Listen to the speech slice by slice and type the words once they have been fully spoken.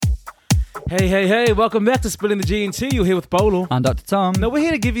Hey, welcome back to Spilling the G&T. You're here with Polo. And Dr. Tom. Now, we're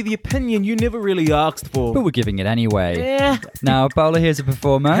here to give you the opinion you never really asked for. But we're giving it anyway. Yeah. Now, Paula here's a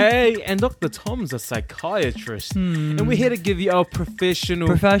performer. Hey, and Dr. Tom's a psychiatrist. And we're here to give you our professional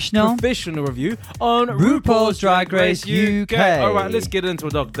review on RuPaul's Drag Race UK. All right, let's get into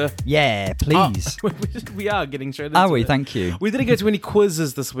it, Doctor. Yeah, please. We are getting straight into Are we? it. Thank you. We didn't get to any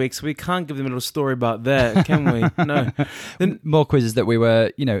quizzes this week, so we can't give them a little story about that, can we? No. Then, More quizzes that we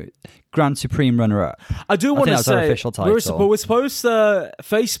were, Grand Supreme runner-up. I do want to that's our say official title. we're supposed to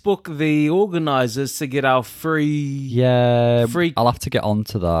Facebook the organisers to get our free. Yeah, Free. I'll have to get on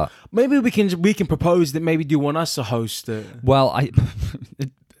to that. Maybe we can propose that. Maybe do you want us to host it? Well,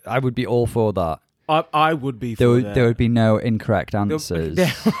 I would be all for that. I would be for that. There would be no incorrect answers.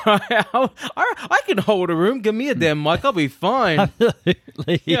 I can hold a room. Give me a damn mic. I'll be fine.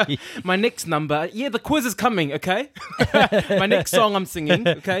 Absolutely. Yeah. My next number. Yeah, the quiz is coming, okay? My next song I'm singing,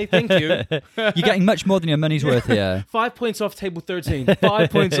 okay? Thank you. You're getting much more than your money's worth here. 5 points off table 13. 5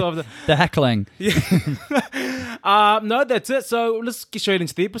 points off. The heckling. No, that's it. So let's get straight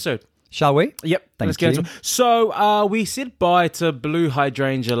into the episode. Shall we? Yep. Let's get into it. So we said bye to Blue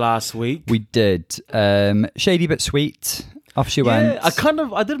Hydrangea last week. We did. Shady but sweet. Off she went.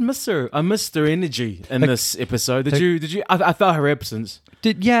 I did miss her. I missed her energy in this episode. Did you? I felt her absence.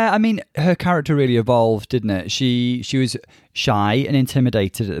 I mean, her character really evolved, didn't it? She was shy and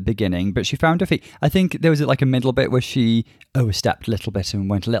intimidated at the beginning, but she found her feet. I think there was like a middle bit where she overstepped a little bit and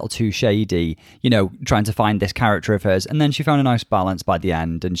went a little too shady, trying to find this character of hers. And then she found a nice balance by the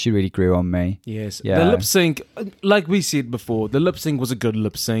end, and she really grew on me. Yes. Yeah. The lip sync, like we said before, the lip sync was a good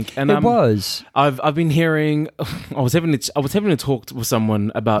lip sync. And it was. I've been hearing, I was having a talk with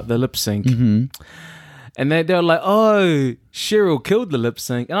someone about the lip sync. Mm-hmm. And they were like, oh, Cheryl killed the lip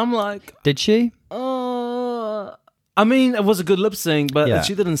sync. And I'm like, did she? I mean, it was a good lip sync, but Yeah.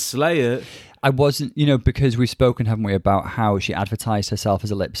 she didn't slay it. I wasn't, because we've spoken, haven't we, about how she advertised herself as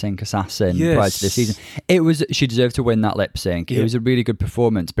a lip sync assassin prior to this season. She deserved to win that lip sync. Yeah. It was a really good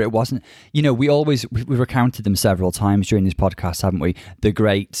performance, but it wasn't, we've recounted them several times during this podcast, haven't we? The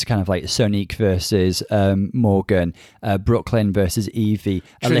great kind of like Sonique versus Morgan, Brooklyn versus Evie,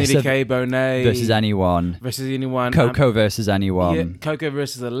 Trinity Alyssa K. Bonet versus anyone. Coco versus anyone. Yeah, Coco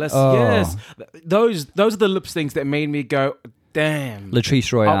versus Alyssa. Oh. Yes. Those are the lip syncs that made me go, damn.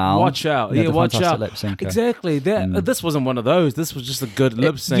 Latrice Royale. Watch out. Another Watch fantastic out. lip syncer. Exactly. This wasn't one of those. This was just a good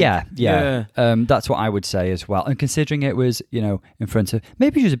lip sync. Yeah. That's what I would say as well. And considering it was, in front of...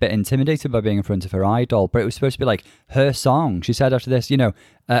 Maybe she was a bit intimidated by being in front of her idol, but it was supposed to be like her song. She said after this, she's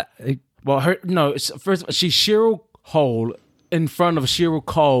Cheryl Hole in front of Cheryl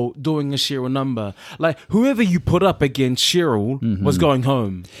Cole doing a Cheryl number. Like, whoever you put up against Cheryl was going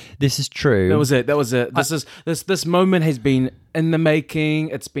home. This is true. That was it. This moment has been in the making.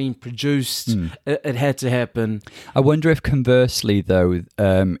 It's been produced. It had to happen. I wonder if conversely, though,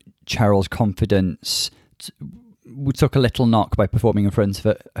 Cheryl's confidence took a little knock by performing in front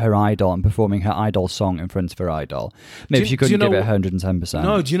of her idol and performing her idol song in front of her idol. Maybe she couldn't give it 110%.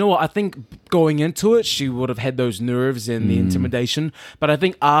 No, do you know what? I think going into it, she would have had those nerves and the intimidation. But I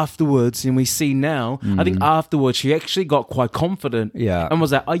think afterwards, and we see now, I think afterwards she actually got quite confident. Yeah. And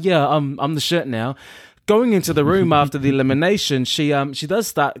was like, oh yeah, I'm the shit now. Going into the room after the elimination, she does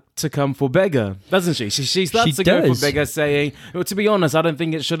start to come for Beggar, doesn't she? She starts to go for Beggar, saying, well, to be honest, I don't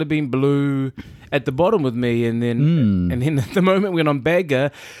think it should have been Blue at the bottom with me. And then at the moment we went on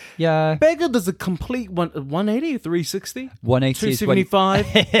Beggar, Beggar does a complete 180, 360, 180 275.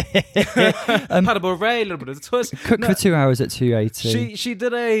 Had a beret, a little bit of a twist. Cooked for 2 hours at 280. She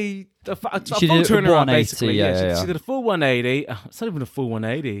did a she full did turnaround, 180, basically. She did a full 180. It's not even a full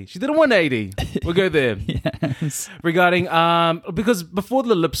 180. She did a 180. We'll go there. Yes. Regarding, because before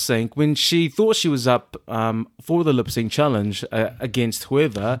the lip sync, when she thought she was up for the lip sync challenge against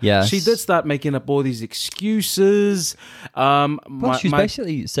whoever, she did start making up all these excuses. She's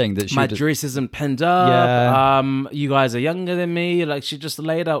basically saying that my dress isn't pinned up. Yeah. You guys are younger than me. Like, she just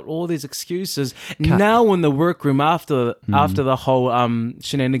laid out all these excuses. Now in the workroom after the whole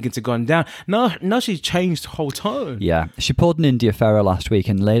shenanigans had gone down, now she's changed whole tone. Yeah, she pulled an India Ferrah last week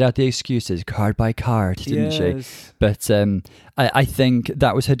and laid out the excuses card by card, didn't she? But I think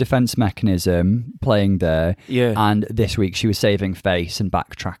that was her defense mechanism playing there. Yeah. And this week she was saving face and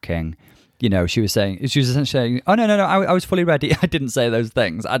backtracking. She was essentially saying, oh, no, I was fully ready. I didn't say those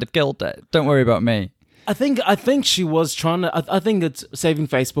things. I'd have killed it. Don't worry about me. I think she was trying to. I think it's saving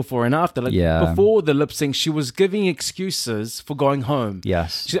face before and after. Before the lip sync, she was giving excuses for going home.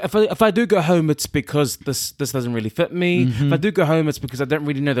 Yes. If I do go home, it's because this doesn't really fit me. If I do go home, it's because I don't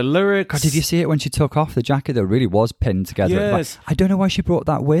really know the lyrics. God, did you see it when she took off the jacket that really was pinned together? Yes. I don't know why she brought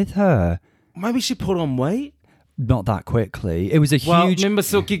that with her. Maybe she put on weight. Not that quickly. It was a huge. Remember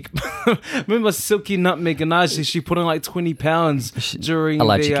Silky Nutmeg Ganache? She put on like 20 pounds during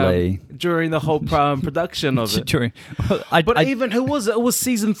during the whole production of it. Even who was it? It was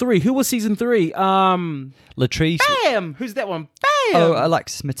season 3. Who was season 3? Latrice. Bam! Who's that one? Bam! Oh,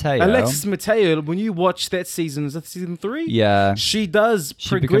 Alexis Mateo. Alexis Mateo. When you watch that season, is that season 3? Yeah. She does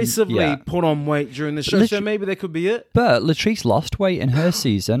progressively put on weight during the show, so maybe that could be it. But Latrice lost weight in her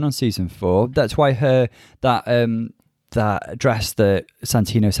season on season 4. That's why that dress that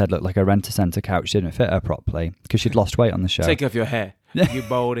Santino said looked like a rent-a-center couch didn't fit her properly because she'd lost weight on the show. Take off your hair, you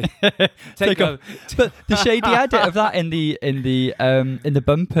baldy. Take off. But the shady edit of that in the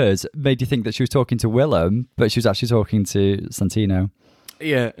bumpers made you think that she was talking to Willem, but she was actually talking to Santino.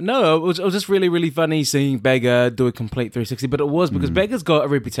 Yeah, no, it was just really, really funny seeing Beggar do a complete 360, but it was because Beggar's got a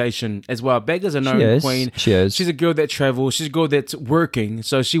reputation as well. Beggar's a known queen. She is. She's a girl that travels. She's a girl that's working.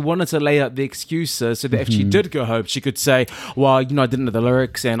 So she wanted to lay out the excuses so that if she did go home, she could say, well, I didn't know the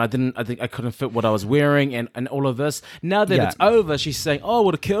lyrics and I think I couldn't fit what I was wearing and all of this. Now that it's over, she's saying, oh, I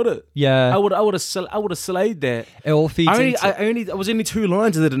would have killed it. Yeah. I would have slayed that. It all feeds I was only 2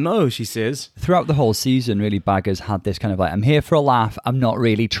 lines I didn't know, she says. Throughout the whole season, really, Bagger's had this kind of like, I'm here for a laugh. I'm not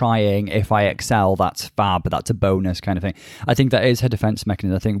really trying. If I excel, that's fab, but that's a bonus kind of thing. I think that is her defense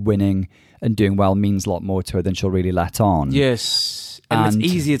mechanism. I think winning and doing well means a lot more to her than she'll really let on. Yes. And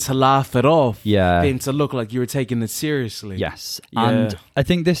it's easier to laugh it off than to look like you were taking it seriously. Yes. Yeah. And I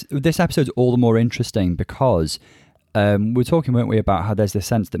think this episode's all the more interesting because we were talking, weren't we, about how there's this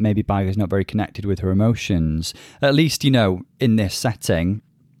sense that maybe Bagger's not very connected with her emotions. At least, in this setting,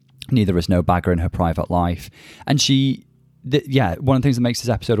 neither of us know Bagger in her private life. And one of the things that makes this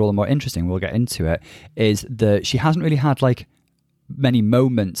episode all the more interesting, we'll get into it, is that she hasn't really had like many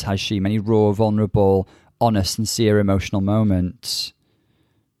moments, has she? Many raw, vulnerable, honest, sincere, emotional moments.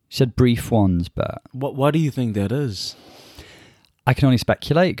 She said brief ones, but... Why do you think that is? I can only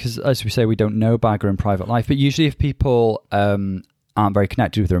speculate because, as we say, we don't know Bagger in private life. But usually if people aren't very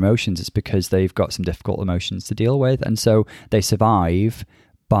connected with their emotions, it's because they've got some difficult emotions to deal with. And so they survive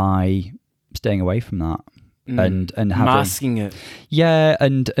by staying away from that. And having, masking it,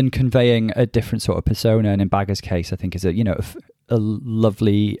 and conveying a different sort of persona. And in Bagger's case, I think is a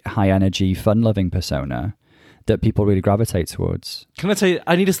lovely, high energy, fun loving persona that people really gravitate towards. Can I tell you?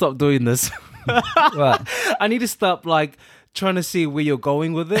 I need to stop doing this. What? I need to stop trying to see where you're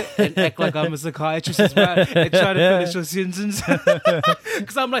going with it and act like I'm a psychiatrist as well and try to finish your sentence.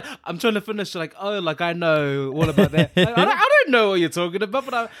 Because I'm trying to finish I know all about that. I don't know what you're talking about,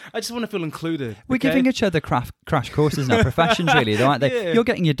 but I just want to feel included. We're giving each other crash courses in our professions, really, though, aren't they? Yeah. You're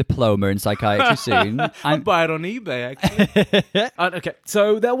getting your diploma in psychiatry soon. I'll buy it on eBay, actually. Okay,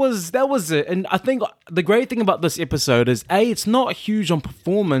 so that was it. And I think the great thing about this episode is, it's not huge on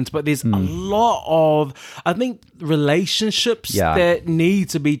performance, but there's a lot of, I think, relationships that need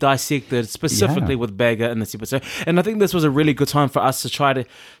to be dissected, specifically with Bagger in this episode. And I think this was a really good time for us to try to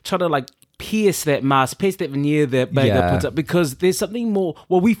pierce that mask, pierce that veneer that Bagger puts up, because there's something more.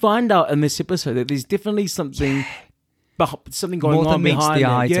 Well, we find out in this episode that there's definitely something going more on than meets behind the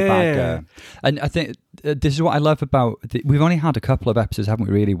eye it. to Bagger. And I think this is what I love about we've only had a couple of episodes, haven't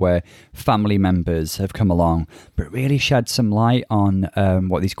we, really, where family members have come along, but it really shed some light on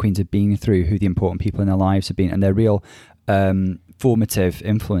what these queens have been through, who the important people in their lives have been, and their real formative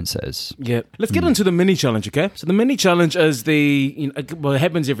influences. Yeah, let's get into the mini challenge, okay? So the mini challenge is it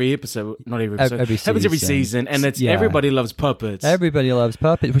happens every episode, not every episode. It happens every season, and it's everybody loves puppets. Everybody loves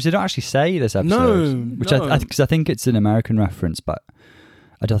puppets, which they don't actually say this episode. Because I think it's an American reference, but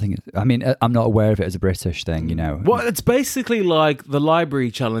I don't think I'm not aware of it as a British thing, Well, it's basically like the library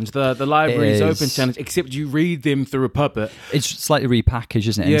challenge, the library's open challenge, except you read them through a puppet. It's slightly repackaged,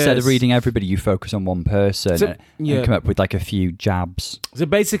 isn't it? Yes. Instead of reading everybody, you focus on one person and come up with a few jabs. So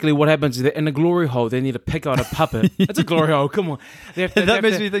basically what happens is that in a glory hole, they need to pick out a puppet. It's a glory hole, come on. That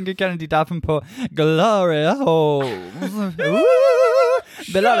makes me think of Kennedy Davenport. Glory hole.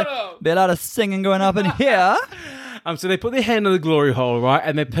 Be a lot of singing going up in here. So they put their hand in the glory hole, right?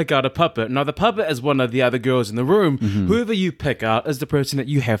 And they pick out a puppet. Now, the puppet is one of the other girls in the room. Mm-hmm. Whoever you pick out is the person that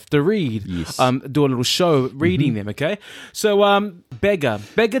you have to read. Yes. Do a little show reading them, okay? So, Bagger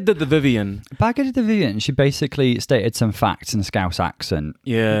did the Vivian. Bagger did the Vivian. She basically stated some facts in a Scouse accent.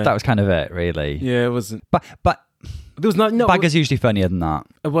 Yeah. That was kind of it, really. Yeah, it wasn't. But there was no Bagger's usually funnier than that.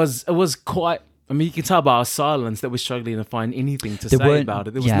 It was quite I mean, you can tell by our silence that we're struggling to find anything to say about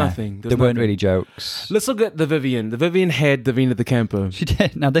it. There was nothing. There weren't really jokes. Let's look at the Vivian. The Vivian had Davina the Camper. She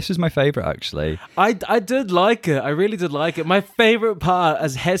did. Now, this was my favourite, actually. I did like it. I really did like it. My favourite part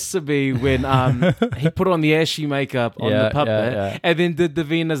has to be when he put on the ashy makeup on the puppet and then did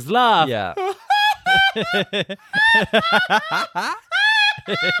Davina's laugh. Yeah.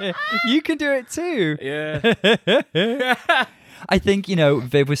 You can do it too. Yeah. I think,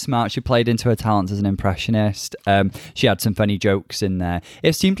 Viv was smart. She played into her talents as an impressionist. She had some funny jokes in there.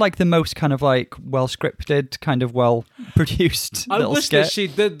 It seemed like the most kind of like well-scripted, kind of well-produced little wish skit. that she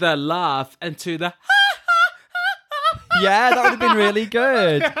did the laugh into the... Yeah, that would have been really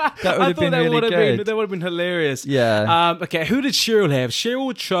good. That would have been really good. That would have been hilarious. Yeah. Okay, who did Cheryl have?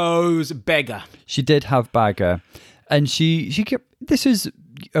 Cheryl chose Beggar. She did have Bagger. And she this is...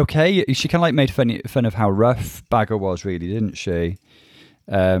 okay, she kind of like made fun of how rough Bagger was, really, didn't she?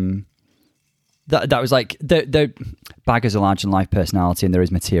 That was like the Bagger's a large than life personality, and there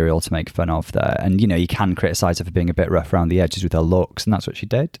is material to make fun of there. And you can criticize her for being a bit rough around the edges with her looks, and that's what she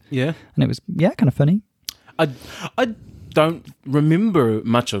did. Yeah, and it was kind of funny. I don't remember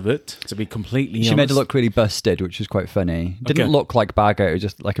much of it, to be completely honest. She made her look really busted, which was quite funny. Didn't look like Bagger, it was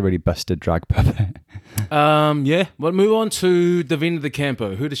just like a really busted drag puppet. Yeah. Well, move on to Davina the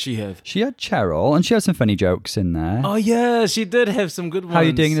Camper. Who does she have? She had Cheryl, and she had some funny jokes in there. Oh, yeah, she did have some good ones. How are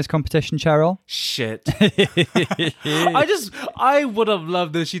you doing in this competition, Cheryl? Shit. I would have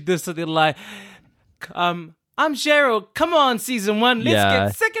loved if she did something like, I'm Cheryl. Come on, season 1. Let's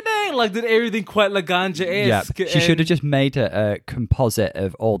get sickening. Like, did everything quite Laganja-esque. Yeah. She should have just made a composite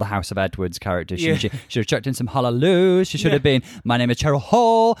of all the House of Edwards characters. She should have chucked in some hallelujahs. She should have been, my name is Cheryl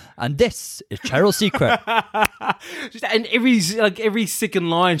Hall, and this is Cheryl's Secret. And every second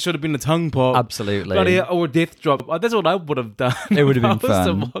line should have been a tongue pop. Absolutely. Or a death drop. That's what I would have done. It would have been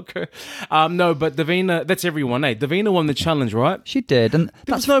fun. No, but Davina, that's everyone, eh? Davina won the challenge, right? She did. And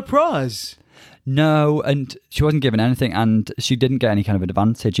that's no prize. No, and she wasn't given anything, and she didn't get any kind of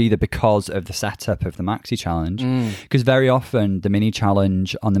advantage either because of the setup of the maxi challenge. Because very often the mini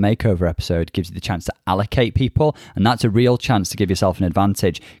challenge on the makeover episode gives you the chance to allocate people, and that's a real chance to give yourself an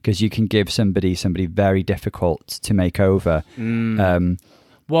advantage because you can give somebody very difficult to make over.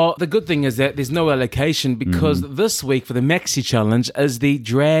 Well, the good thing is that there's no allocation because this week for the Maxi Challenge is the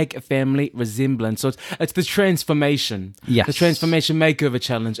Drag Family Resemblance. So it's the transformation. Yes. The Transformation Makeover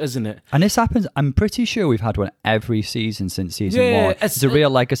Challenge, isn't it? And this happens, I'm pretty sure we've had one every season since season 1. It's a real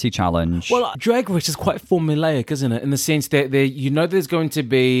legacy challenge. Well, Drag Race is quite formulaic, isn't it? In the sense that there's going to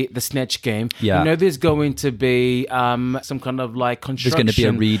be the snatch game. Yeah. You know there's going to be some kind of like construction. There's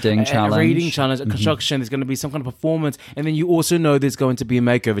going to be a reading challenge. A reading challenge, a construction. There's going to be some kind of performance. And then you also know there's going to be a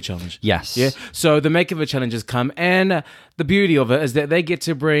makeover challenge. Yes. Yeah. So the makeover challenges come, and the beauty of it is that they get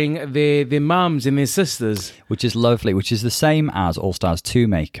to bring their mums and their sisters, which is lovely. Which is the same as All Stars 2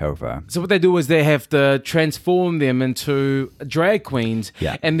 makeover. So what they do is they have to transform them into drag queens,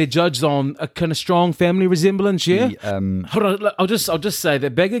 and they're judged on a kind of strong family resemblance. Yeah. Hold on. I'll just say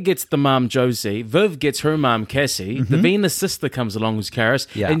that Beggar gets the mum Josie, Viv gets her mum Cassie, Davina's sister comes along, who's Karis,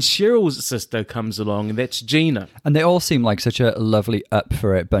 and Cheryl's sister comes along, and that's Gina. And they all seem like such a lovely up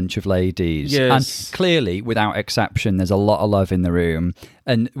for it bunch of ladies. Yes. And clearly, without exception, there's a lot of love in the room.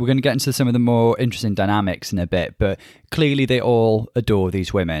 And we're going to get into some of the more interesting dynamics in a bit, but clearly they all adore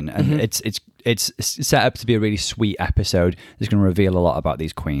these women. And it's set up to be a really sweet episode. It's going to reveal a lot about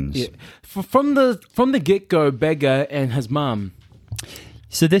these queens. Yeah. From the get-go, Beggar and his mum.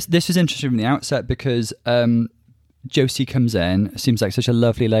 So this was interesting from the outset because Josie comes in, seems like such a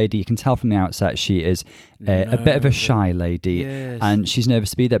lovely lady. You can tell from the outset she is a bit of a shy lady, and she's nervous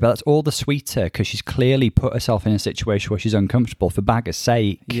to be there. But that's all the sweeter because she's clearly put herself in a situation where she's uncomfortable for Bagger's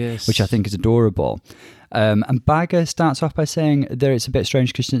sake, which I think is adorable. And Bagger starts off by saying that it's a bit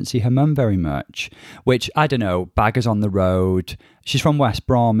strange because she didn't see her mum very much, which, I don't know, Bagger's on the road. She's from West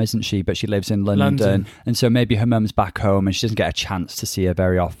Brom, isn't she? But she lives in London. And so maybe her mum's back home and she doesn't get a chance to see her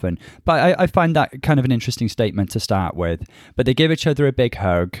very often. But I find that kind of an interesting statement to start with. But they give each other a big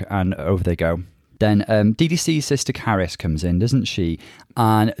hug and over they go. Then DDC's sister Karis comes in, doesn't she?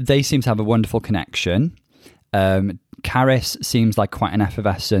 And they seem to have a wonderful connection. Karis seems like quite an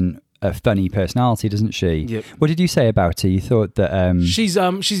effervescent, a funny personality, doesn't she? Yep. What did you say about her? You thought that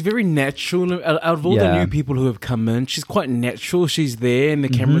she's very natural. Out of all the new people who have come in, she's quite natural. She's there, and the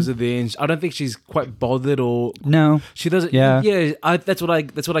cameras are there. And I don't think she's quite bothered or she doesn't. That's what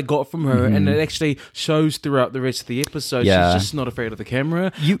I got from her, and it actually shows throughout the rest of the episode. Yeah. She's just not afraid of the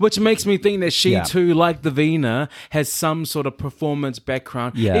camera, which makes me think that she too, like Davina, has some sort of performance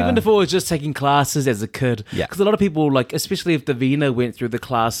background. Yeah. Even if it was just taking classes as a kid. Yeah. Because a lot of people, like, especially if Davina went through the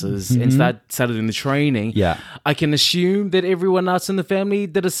classes. and started doing the training. Yeah. I can assume that everyone else in the family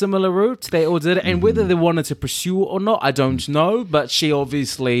did a similar route. They all did it. And whether they wanted to pursue it or not, I don't know. But she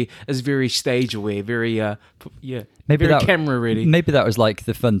obviously is very stage aware, very, very camera ready. Maybe that was like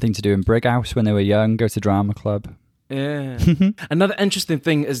the fun thing to do in Brighouse when they were young, go to drama club. Yeah. Another interesting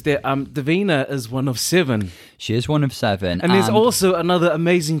thing is that Davina is one of 7. She is one of 7. And there's also another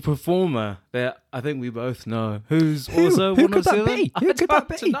amazing performer that I think we both know. Who's also one of 7? Who could that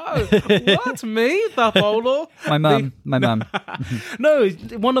be? No. What? Me? Paulo? My mum. No,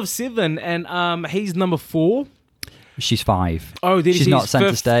 one of 7. And he's number 4. She's 5. Oh, she's not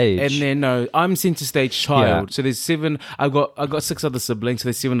centre stage. And then no, I'm centre stage child. Yeah. So there's 7. I got 6 other siblings. So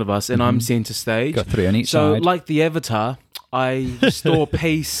there's 7 of us, and I'm centre stage. Got 3 on each side. So like the Avatar, I restore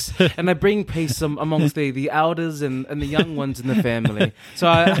peace, and I bring peace amongst the elders and the young ones in the family.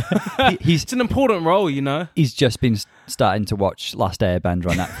 So it's an important role, you know. He's just been starting to watch Last Airbender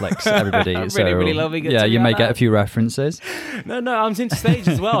on Netflix. Everybody, I'm so really loving it. Yeah, you may get a few references. No, I'm centre stage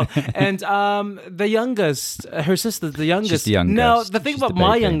as well. And the youngest, her sister's the youngest. She's the youngest. Now the thing about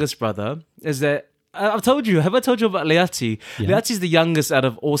my youngest brother is that. Have I told you about Leati? Yeah. Leati's the youngest out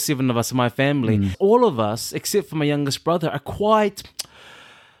of all 7 of us in my family. All of us, except for my youngest brother, are quite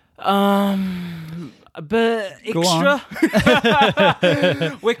a bit extra.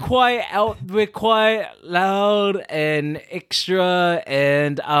 We're quite loud and extra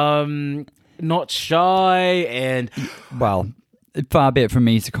and not shy and far be it from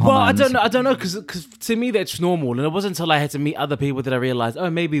me to comment. Well, I don't know, because to me that's normal, and it wasn't until I had to meet other people that I realized,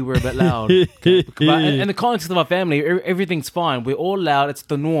 maybe we're a bit loud. But in the context of our family, everything's fine. We're all loud. It's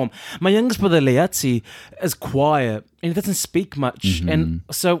the norm. My youngest brother Leati is quiet and he doesn't speak much, and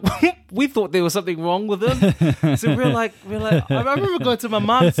so we thought there was something wrong with him. So we're like, I remember going to my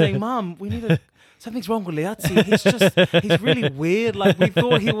mum saying, "Mum, we need to." Something's wrong with Leati. He's really weird. Like, we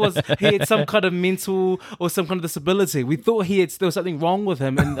thought he had some kind of mental or some kind of disability. We thought there was something wrong with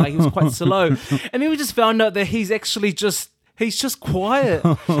him, and like he was quite slow. And then we just found out that he's actually he's just quiet,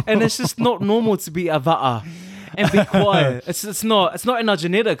 and it's just not normal to be ava'a and be quiet. It's not in our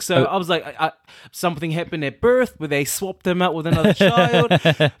genetics. So I was like, something happened at birth where they swapped him out with another child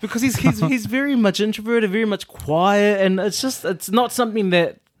because he's very much introverted, very much quiet, and it's not something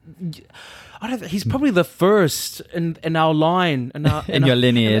that. He's probably the first in our line, in your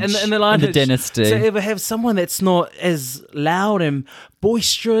lineage, in the lineage, in the dynasty, to ever have someone that's not as loud and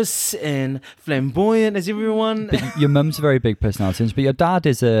boisterous and flamboyant as everyone. But your mum's a very big personality, but your dad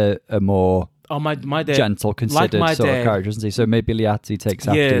is a more my dad, gentle, considered like sort of character, isn't he? So maybe Leati takes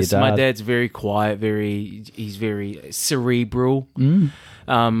after your dad. My dad's very quiet, he's very cerebral.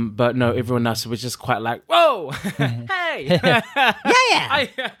 But no, everyone else was just quite like, whoa, hey, yeah.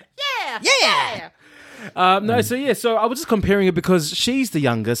 So I was just comparing it because she's the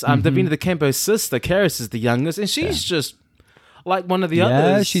youngest. Davina De Campo's sister, Karis, is the youngest, and she's just like one of the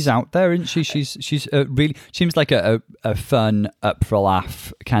others. Yeah, she's out there, isn't she? She's really seems like a fun, up for a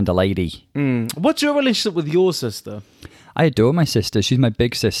laugh kind of lady. What's your relationship with your sister? I adore my sister. She's my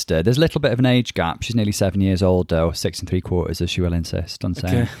big sister. There's a little bit of an age gap. She's nearly 7 years older, or 6 3/4, as she will insist on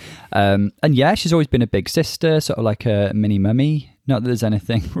saying. Okay. And yeah, she's always been a big sister, sort of like a mini mummy. Not that there's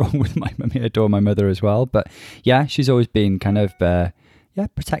anything wrong with my mummy. I adore my mother as well. But yeah, she's always been kind of,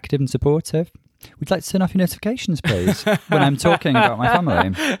 protective and supportive. Would you like to turn off your notifications, please, when I'm talking about my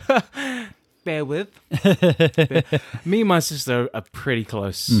family? Bear with. Me and my sister are pretty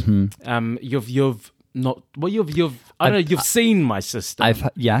close. You've not you've seen my sister.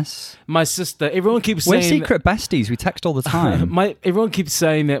 Yes. My sister. Everyone keeps saying we're secret besties. We text all the time. Everyone keeps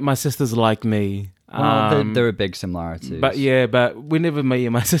saying that my sister's like me. There are big similarities. But whenever me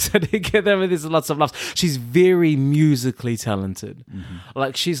and my sister together, there's lots of laughs. She's very musically talented.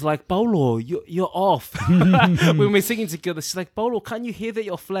 Like, she's like, Paulo, you're off. When we're singing together, she's like, Paulo, can't you hear that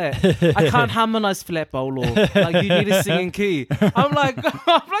you're flat? I can't harmonize flat, Paulo. Like, you need to sing in key. I'm like,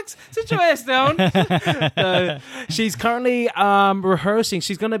 sit your ass down. She's currently rehearsing.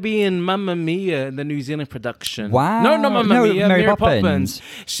 She's going to be in Mamma Mia, the New Zealand production. Wow. No, not Mamma Mia, Mary Poppins.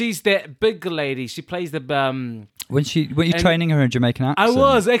 She's that big lady. She plays the were you training her in Jamaican accent? I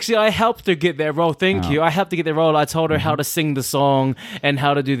was actually. I helped her get that role. Thank you. I helped her get that role. I told her how to sing the song and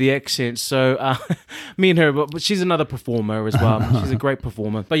how to do the accent. So me and her, but she's another performer as well. She's a great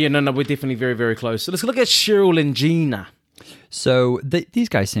performer. But yeah, no, we're definitely very, very close. So let's look at Cheryl and Gina. So these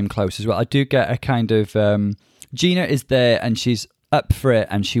guys seem close as well. I do get a kind of Gina is there and she's up for it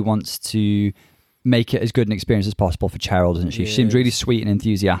and she wants to make it as good an experience as possible for Cheryl, doesn't she? Yes. She seems really sweet and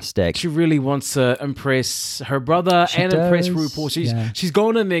enthusiastic. She really wants to impress her brother impress RuPaul. She's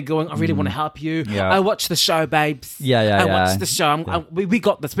going in there going, I really want to help you. Yeah. I watch the show, babes. I watch the show. We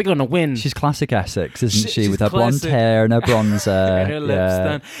got this. We're going to win. She's classic Essex, isn't she? With her blonde hair and her bronzer. Her lips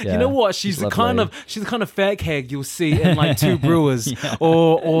done. You know what? She's the kind of fag hag you'll see in like Two Brewers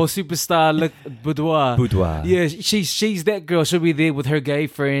or Superstar Boudoir. Yeah, she's that girl. She'll be there with her gay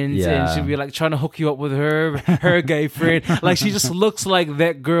friends and she'll be like trying to hook you up with her gay friend. Like she just looks like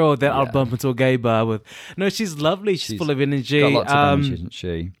that girl that I'll bump into a gay bar with. No, she's lovely. She's full of energy. Got lots of energy, isn't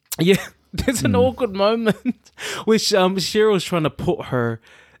she? Yeah, there's an awkward moment which Cheryl's trying to put her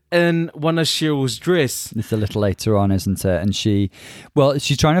in one of Cheryl's dress. It's a little later on, isn't it? And she's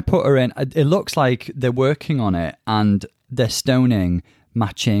trying to put her in. It looks like they're working on it and they're stoning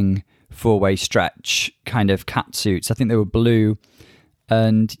matching 4-way stretch kind of cat suits. I think they were blue.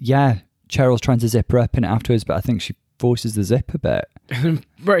 And Cheryl's trying to zip her up in it afterwards, but I think she forces the zip a bit. And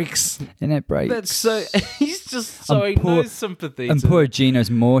breaks. And it breaks. That's so... He's just so... no sympathy. And poor Gina's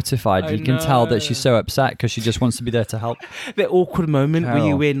mortified. You can tell that she's so upset because she just wants to be there to help. That awkward moment where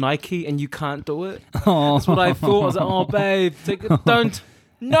you wear Nike and you can't do it. Oh. That's what I thought. I was like, oh, babe, take it. Don't.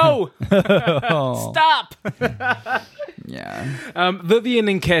 No! Stop! Vivian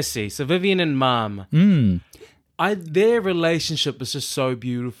and Cassie. So Vivian and Mom. Their relationship is just so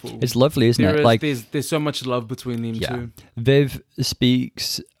beautiful. It's lovely, isn't it? There's so much love between them two. Viv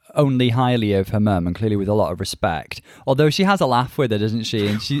speaks only highly of her mum and clearly with a lot of respect. Although she has a laugh with her, doesn't she?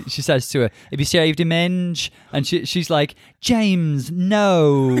 And she says to her, "Have you shaved him, Minge?" And she's like, "James,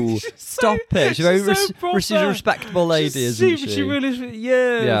 no, stop it." She's she's a respectable lady, isn't she? She really,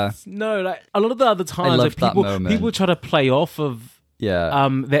 yeah. No, like a lot of the other times, I love that moment. People try to play off of.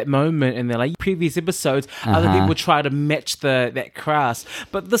 That moment, and they're like previous episodes. Other people try to match that crass,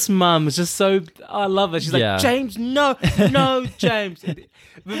 but this mum is just so. I love it. She's like, James, no, James.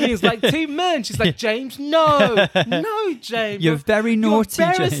 Vivian's like, Team Men. She's like, James, no, James. You're very naughty.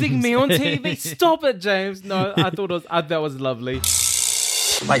 You're embarrassing James. me on TV. Stop it, James. No, I thought that was lovely.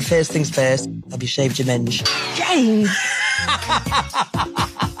 Right, first things first. Have you shaved your minge? James.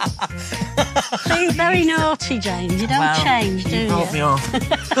 So you're very naughty, James. You don't change, do you? Hold me off.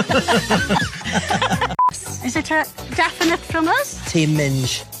 Is it a definite from us? Team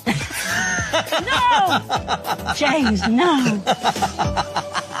Minge. No! James, no. I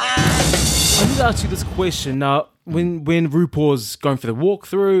need to ask you this question. Now, when RuPaul's going for the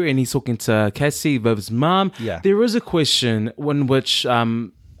walkthrough and he's talking to Cassie, Viv's mom, there is a question in which...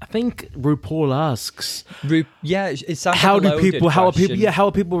 I think RuPaul asks, it sounds how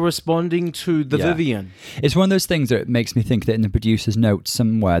are people responding to the Vivian? It's one of those things that makes me think that in the producer's notes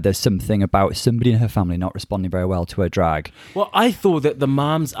somewhere there's something about somebody in her family not responding very well to her drag. Well, I thought that the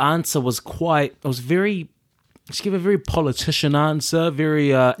mom's answer was she gave a very politician answer, very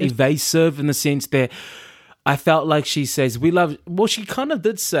evasive in the sense that I felt like she says, she kind of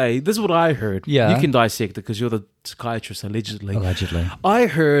did say, this is what I heard. Yeah. You can dissect it because you're the psychiatrist, allegedly. I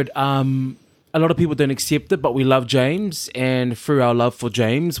heard a lot of people don't accept it, but we love James, and through our love for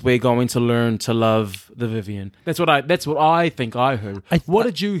James, we're going to learn to love the Vivian. That's what I think I heard. What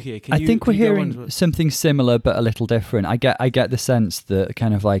did you hear? I think we're hearing something similar but a little different. I get the sense that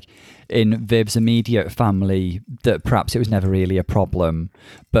kind of like in Viv's immediate family that perhaps it was never really a problem,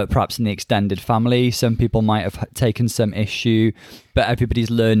 but perhaps in the extended family, some people might have taken some issue, but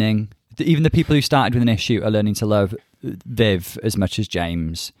everybody's learning. Even the people who started with an issue are learning to love Viv as much as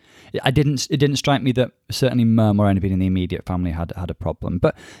James. It didn't strike me that certainly Mum or anybody in the immediate family had a problem.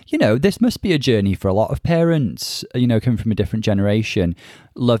 But, this must be a journey for a lot of parents, coming from a different generation,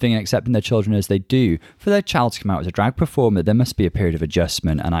 loving and accepting their children as they do. For their child to come out as a drag performer, there must be a period of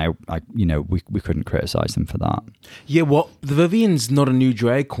adjustment, and we couldn't criticise them for that. Yeah, well, the Vivian's not a new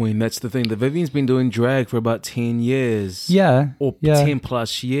drag queen. That's the thing. The Vivian's been doing drag for about 10 years. Yeah. Or 10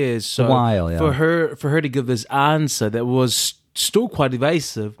 plus years. So a while, yeah. For her to give this answer that was still quite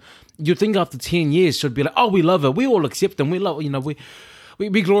evasive, you'd think after 10 years she'd be like, oh, we love her, we all accept them, we love,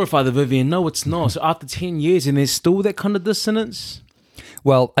 we glorify the Vivian. No, it's not. So after 10 years and there's still that kind of dissonance.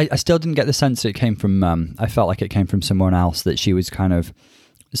 Well, I still didn't get the sense that it came from Mum. I felt like it came from someone else that she was kind of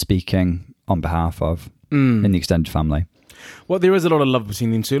speaking on behalf of in the extended family. Well, there is a lot of love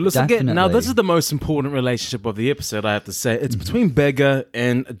between them two. Listen, now this is the most important relationship of the episode, I have to say. It's between Beggar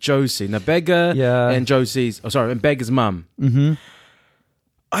and Josie. Now, Beggar and and Beggar's mum. Mm-hmm.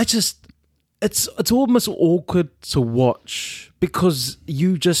 It's almost awkward to watch because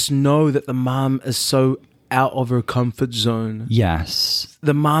you just know that the mum is so out of her comfort zone. Yes.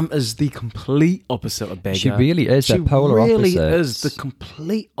 The mom is the complete opposite of Beggar. She really is. They're polar opposites. She really opposites. is the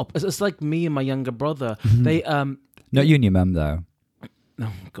complete opposite. It's like me and my younger brother. They Not you and your mum, though.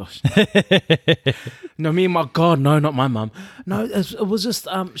 Oh gosh. No, me and my God, no, not my mum. No, it was just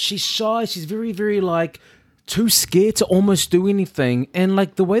she's shy. She's very, very like too scared to almost do anything. And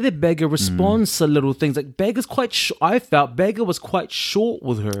like the way that Beggar responds to little things, like Beggar's quite. I felt Beggar was quite short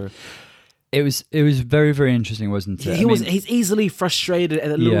with her. It was very, very interesting, wasn't it? He's easily frustrated at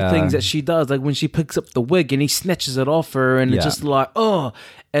the little things that she does, like when she picks up the wig and he snatches it off her, and it's just like, oh,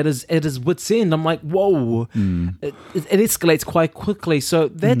 at his wit's end. I'm like, whoa, it escalates quite quickly. So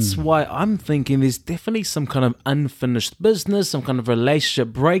that's why I'm thinking there's definitely some kind of unfinished business, some kind of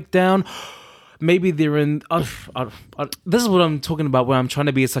relationship breakdown. Maybe they're in. This is what I'm talking about when I'm trying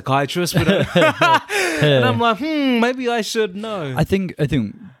to be a psychiatrist, but and I'm like, maybe I should know. I think a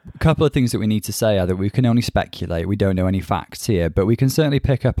couple of things that we need to say are that we can only speculate. We don't know any facts here, but we can certainly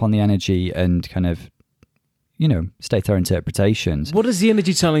pick up on the energy and kind of, state our interpretations. What is the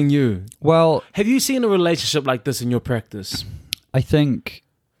energy telling you? Well, have you seen a relationship like this in your practice? I think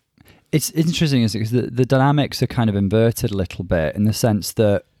it's interesting, isn't it? Because the dynamics are kind of inverted a little bit in the sense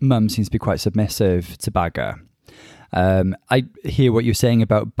that Mum seems to be quite submissive to Bagger. I hear what you're saying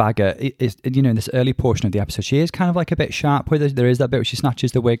about Bagger. In this early portion of the episode, she is kind of like a bit sharp with it. There is that bit where she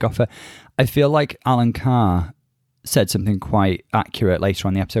snatches the wig off her. I feel like Alan Carr said something quite accurate later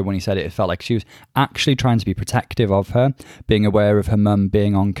on in the episode when he said it felt like she was actually trying to be protective of her, being aware of her mum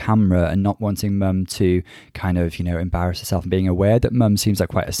being on camera and not wanting mum to kind of, embarrass herself, and being aware that mum seems like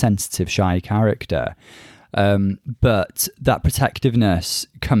quite a sensitive, shy character. But that protectiveness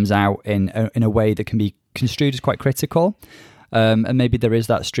comes out in a way that can be construed as quite critical, and maybe there is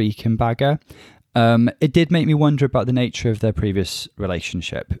that streak in Bagger. It did make me wonder about the nature of their previous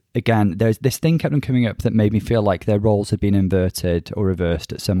relationship. Again, there's this thing kept on coming up that made me feel like their roles had been inverted or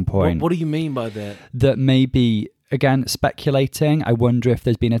reversed at some point. What do you mean by that? That maybe, again, speculating, I wonder if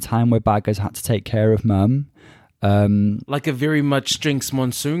there's been a time where Bagger's had to take care of mum. Like a very much Jinx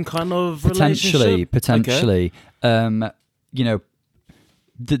Monsoon kind of relationship? Potentially. Okay.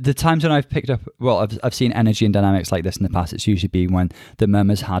 The times when I've picked up, I've seen energy and dynamics like this in the past, it's usually been when the mum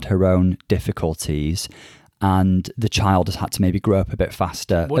has had her own difficulties and the child has had to maybe grow up a bit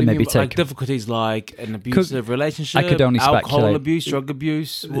faster. What do you mean, like difficulties like an abusive relationship, I could only alcohol speculate. abuse, drug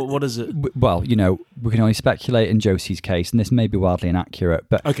abuse? What is it? Well, we can only speculate in Josie's case, and this may be wildly inaccurate,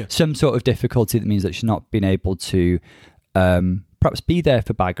 but some sort of difficulty that means that she's not been able to perhaps be there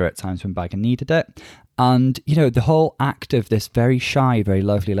for Bagger at times when Bagger needed it. And, the whole act of this very shy, very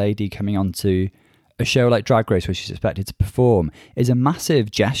lovely lady coming onto a show like Drag Race where she's expected to perform is a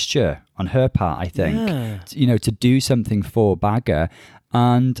massive gesture on her part, I think. Yeah. To do something for Bagger.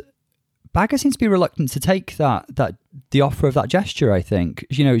 And Bagger seems to be reluctant to take the offer of that gesture, I think.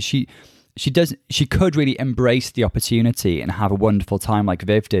 She could really embrace the opportunity and have a wonderful time like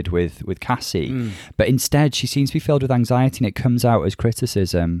Viv did with Cassie. But instead, she seems to be filled with anxiety and it comes out as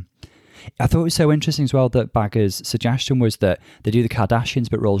criticism. I thought it was so interesting as well that Bagger's suggestion was that they do the Kardashians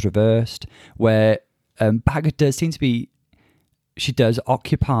but roles reversed, where Bagger does seem to be, she does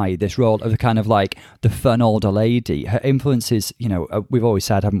occupy this role of the kind of like the fun older lady. Her influences, we've always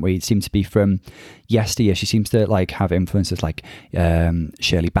said, haven't we, seem to be from yesteryear. She seems to like have influences like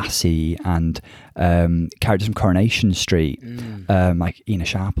Shirley Bassey and characters from Coronation Street, like Ina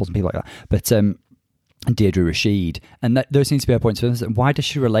Sharples and people like that. But and Deirdre Rashid, and those seem to be her points. Why does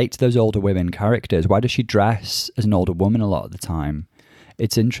she relate to those older women characters? Why does she dress as an older woman a lot of the time?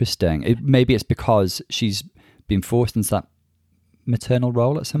 It's interesting. Maybe it's because she's been forced into that maternal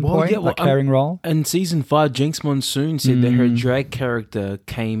role at some point, that caring role. In season 5, Jinx Monsoon said that her drag character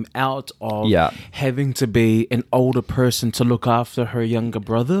came out of having to be an older person to look after her younger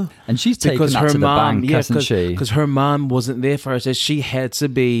brother. And she's taken that to the bank, hasn't she? Because her mom wasn't there for her, so she had to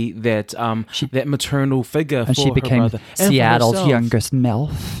be that that maternal figure and for she her became brother. Seattle's youngest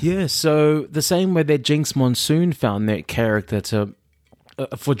MILF. Yeah, so the same way that Jinx Monsoon found that character to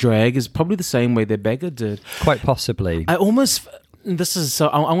for drag is probably the same way that Bagger did. Quite possibly. I almost... This is so.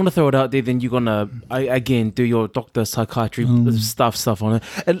 I want to throw it out there. Then you're gonna again do your doctor psychiatry stuff on it.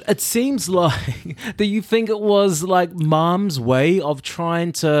 It seems like that you think it was like mom's way of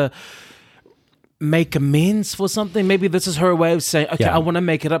trying to make amends for something. Maybe this is her way of saying, "Okay, I want to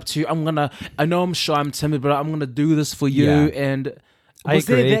make it up to you. I know I'm shy, I'm timid, but I'm gonna do this for you." Yeah. And I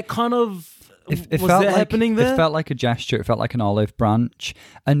agree. there that kind of It was felt that like, happening there? It felt like a gesture. It felt like an olive branch.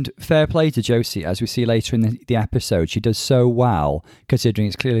 And fair play to Josie, as we see later in the episode, she does so well, considering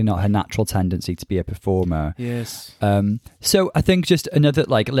it's clearly not her natural tendency to be a performer. Yes. So I think just another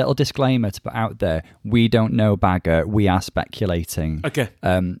little disclaimer to put out there: we don't know Bagger. We are speculating. Okay.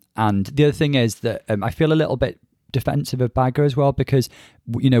 And the other thing is that I feel a little bit defensive of Bagger as well, because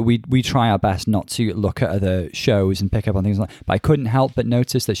we try our best not to look at other shows and pick up on things like, but I couldn't help but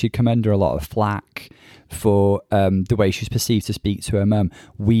notice that she'd come under a lot of flack for the way she's perceived to speak to her mum.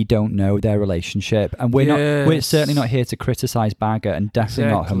 We don't know their relationship, and we're certainly not here to criticize Bagger, and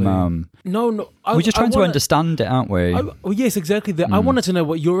definitely not her mum. No, we're just trying to understand it, aren't we? Yes, exactly. I wanted to know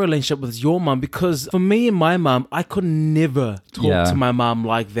what your relationship with your mum, because for me and my mum, I could never talk to my mum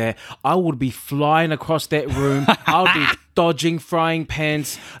like that. I would be flying across that room. I would be dodging frying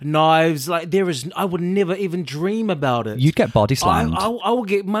pans, knives. I would never even dream about it. You'd get body slammed. I would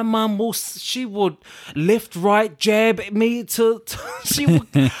get, my mum she would left, right, jab at me she would,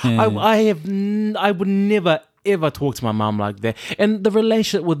 I would never ever talk to my mum like that. And the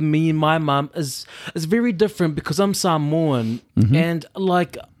relationship with me and my mum is very different, because I'm Samoan, and I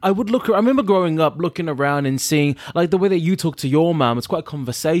remember growing up looking around and seeing the way that you talk to your mum. It's quite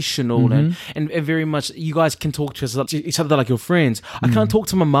conversational, and very much you guys can talk to each other like your friends. I can't talk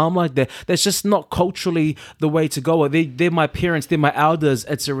to my mum like that. That's just not culturally the way to go. They're my parents, they're my elders.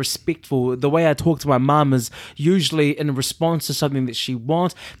 It's a respectful. The way I talk to my mum is usually in response to something that she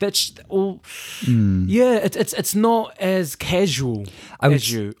wants. It's not as casual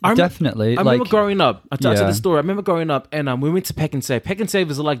as you. I remember growing up. I told the story. I remember growing up, and we went to Pack and Save. Pack and Save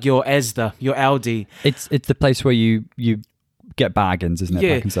is like your Asda, your Aldi. It's the place where you get bargains, isn't it?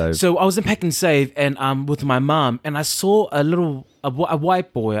 Yeah. Pack and Save. So I was in Pack and Save, and with my mum, and I saw a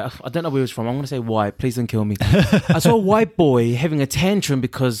white boy. I don't know where he was from. I'm going to say white. Please don't kill me. I saw a white boy having a tantrum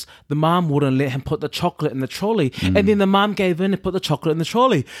because the mum wouldn't let him put the chocolate in the trolley, and then the mum gave in and put the chocolate in the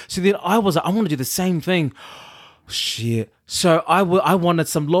trolley. So then I was like, I want to do the same thing. Shit. So I wanted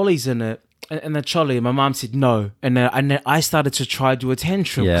some lollies in the trolley. My mom said no, and then I started to try to do a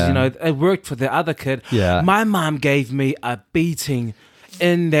tantrum because it worked for the other kid. Yeah. My mom gave me a beating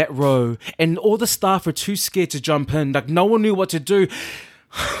in that row, and all the staff were too scared to jump in. No one knew what to do.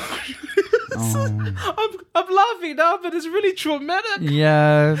 I'm laughing now, but it's really traumatic.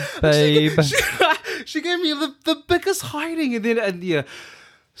 Yeah, babe. She gave me the biggest hiding, and yeah.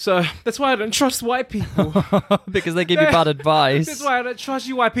 So that's why I don't trust white people. Because they give you bad advice. That's why I don't trust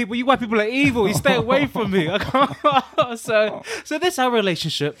you white people. You white people are evil. You stay away from me. So that's our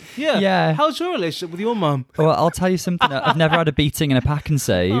relationship. Yeah. How's your relationship with your mum? Well, I'll tell you something. I've never had a beating in a Pack and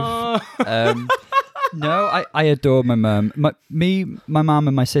Save. No, I adore my mum. My mum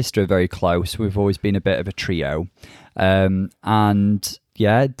and my sister are very close. We've always been a bit of a trio. And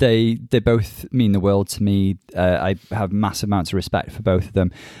yeah, they both mean the world to me. I have massive amounts of respect for both of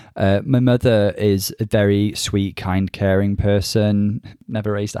them. My mother is a very sweet, kind, caring person.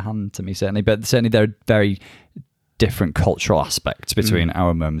 Never raised a hand to me, certainly, but certainly there are very different cultural aspects between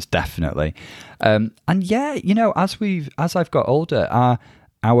our mums, definitely. And yeah, as I've got older,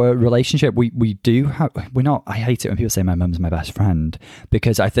 our relationship, we do have. We're not. I hate it when people say my mum's my best friend,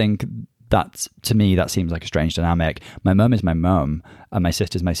 because I think that's, to me, that seems like a strange dynamic. My mum is my mum and my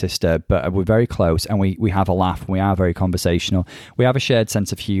sister's my sister, but we're very close, and we have a laugh, and we are very conversational. We have a shared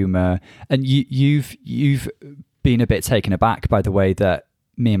sense of humour, and you've been a bit taken aback by the way that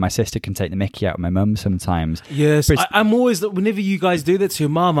me and my sister can take the mickey out of my mum sometimes. Yes, I'm always, whenever you guys do that to your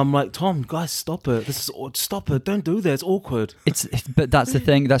mum, I'm like, Tom, guys, stop it. Stop it. Don't do that. It's awkward. But that's the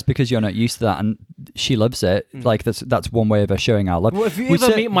thing. That's because you're not used to that, and she loves it. Like that's one way of her showing our love. Well, if you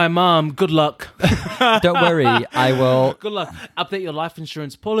ever meet my mum, good luck. Don't worry, I will. Good luck. Update your life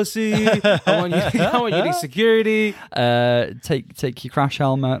insurance policy. I want you to security. Take your crash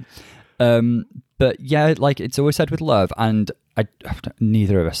helmet. But yeah, it's always said with love, and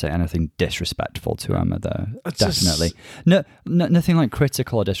neither of us say anything disrespectful to our mother. Definitely. Nothing like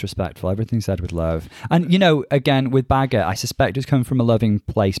critical or disrespectful. Everything's said with love. And, again, with Bagger, I suspect it's come from a loving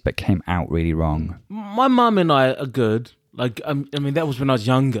place, but came out really wrong. My mum and I are good. That was when I was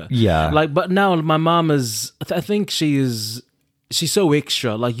younger. Yeah. But now my mum is, I think she's so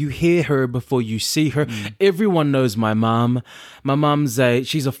extra. You hear her before you see her. Everyone knows my mum. My mum's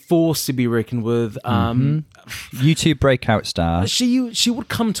she's a force to be reckoned with. YouTube breakout star. She would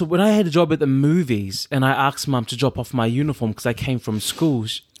come to, when I had a job at the movies and I asked mum to drop off my uniform because I came from school.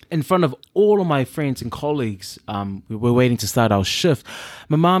 in front of all of my friends and colleagues, we were waiting to start our shift.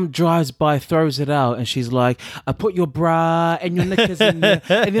 My mom drives by, throws it out, and she's like, "I put your bra and your knickers in there."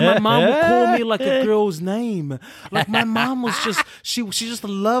 And then my mom would call me like a girl's name. Like my mom was just, she just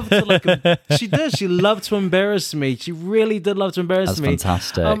loved to she loved to embarrass me. She really did love to embarrass me. That's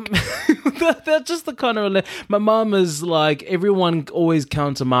fantastic. That's just the kind of my mom is like, everyone always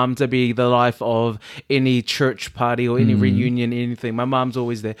counts a mom to be the life of any church party or any reunion, anything. My mom's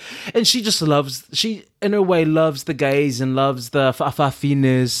always there, and she just loves, she in her way loves the gays and loves the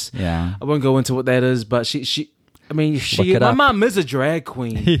fafiness. Yeah, I won't go into what that is, but my mom is a drag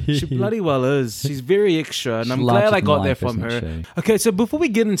queen. She bloody well is. She's very extra, and I'm glad I got that from her. Okay, so before we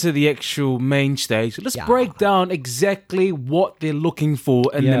get into the actual main stage, let's break down exactly what they're looking for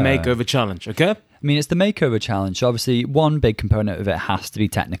in the makeover challenge, okay? I mean, it's the makeover challenge. So obviously, one big component of it has to be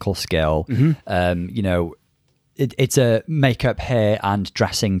technical skill. You know, it's a makeup, hair, and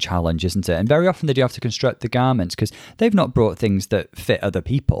dressing challenge, isn't it? And very often they do have to construct the garments because they've not brought things that fit other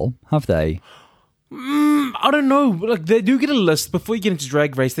people, have they? I don't know. Like, they do get a list before you get into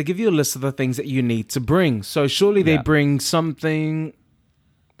Drag Race. They give you a list of the things that you need to bring. So surely they bring something.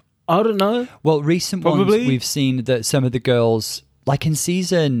 I don't know. Well, recent ones we've seen that some of the girls, like in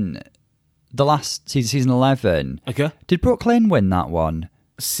the last season 11. Okay. Did Brooklyn win that one?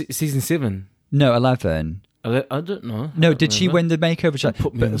 Season 7. No, 11. I don't know. No, did she win the makeover challenge?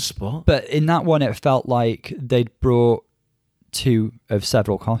 Put me on the spot. But in that one, it felt like they'd brought 2 of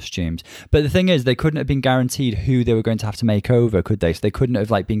several costumes. But the thing is, they couldn't have been guaranteed who they were going to have to make over, could they? So they couldn't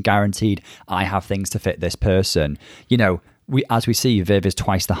have been guaranteed, I have things to fit this person. You know, as we see, Viv is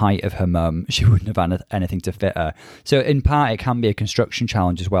twice the height of her mum. She wouldn't have had anything to fit her. So in part, it can be a construction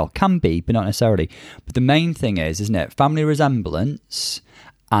challenge as well. Can be, but not necessarily. But the main thing is, isn't it? Family resemblance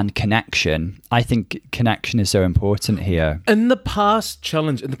and connection. I think connection is so important here. In the past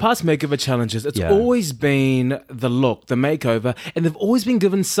makeover challenges, it's always been the look, the makeover, and they've always been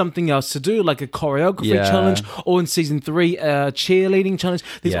given something else to do, like a choreography challenge, or in season 3, cheerleading challenge.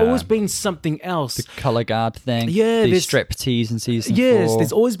 There's always been something else. The colour guard thing. Yeah. The striptease in season 4. Yes,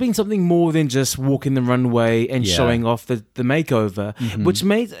 there's always been something more than just walking the runway and showing off the makeover, which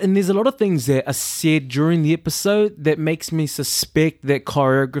makes, and there's a lot of things that are said during the episode that makes me suspect that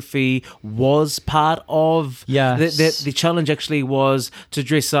choreography was part of that the challenge actually was to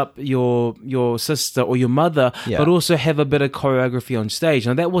dress up your sister or your mother, but also have a bit of choreography on stage.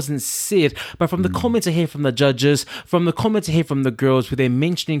 Now that wasn't said, but from the comments I hear from the judges, from the comments I hear from the girls where they're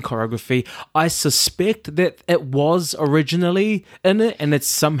mentioning choreography, I suspect that it was originally in it and it's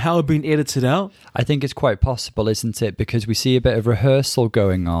somehow been edited out. I think it's quite possible, isn't it? Because we see a bit of rehearsal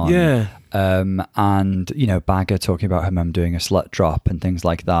going on. Yeah. And, you know, Bagger talking about her mum doing a slut drop and things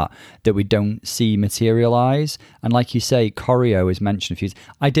like that we don't see materialise. And like you say, choreo is mentioned a few times.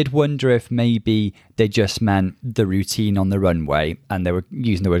 I did wonder if maybe they just meant the routine on the runway and they were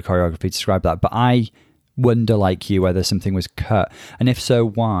using the word choreography to describe that. But I wonder, like you, whether something was cut. And if so,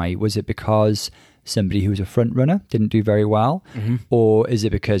 why? Was it because somebody who was a front runner didn't do very well, or is it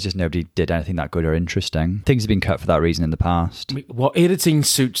because just nobody did anything that good or interesting? Things have been cut for that reason in the past. Well, editing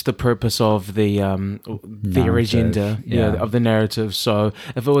suits the purpose of the agenda, of the narrative. So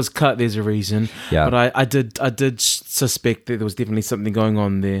if it was cut, there's a reason. Yeah. But I did suspect that there was definitely something going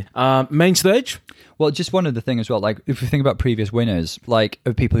on there. Main stage. Well, just one other thing as well, like if we think about previous winners, like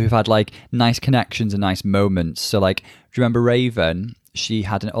of people who've had like nice connections and nice moments. So like, do you remember Raven? She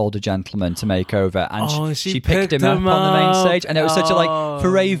had an older gentleman to make over, and she picked him up on the main stage. And it was such a, for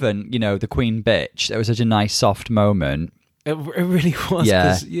Raven, you know, the queen bitch, it was such a nice, soft moment. It really was.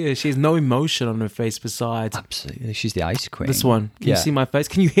 Yeah. She has no emotion on her face besides. Absolutely. She's the ice queen. This one. Can you see my face?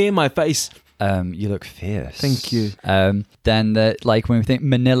 Can you hear my face? You look fierce. Thank you. Then when we think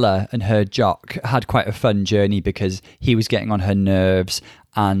Manila and her jock had quite a fun journey because he was getting on her nerves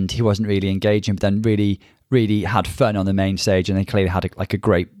and he wasn't really engaging, but then really had fun on the main stage, and they clearly had a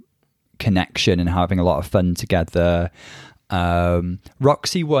great connection and having a lot of fun together.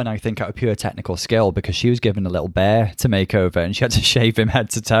 Roxy won, I think, out of pure technical skill because she was given a little bear to make over and she had to shave him head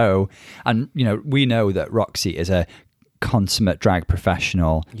to toe. And, you know, we know that Roxy is a consummate drag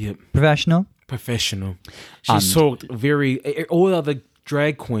professional. Yep. Professional. She's talked all other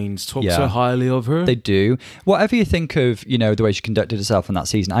drag queens talk so highly of her. They do. Whatever you think of, you know, the way she conducted herself in that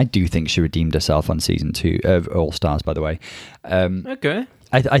season, I do think she redeemed herself on season 2 of All Stars, by the way. Okay.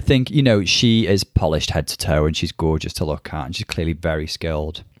 I think, you know, she is polished head to toe and she's gorgeous to look at and she's clearly very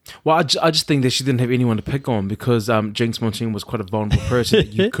skilled. Well, I just think that she didn't have anyone to pick on because Jinx Monsoon was quite a vulnerable person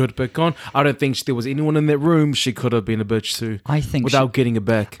that you could pick on. I don't think there was anyone in that room she could have been a bitch to. I think without getting it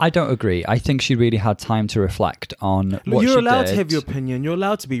back. I don't agree. I think she really had time to reflect on what You're she allowed did. to have your opinion. You're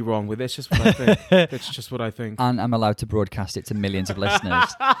allowed to be wrong with it. That's just what I think. That's just what I think. And I'm allowed to broadcast it to millions of listeners.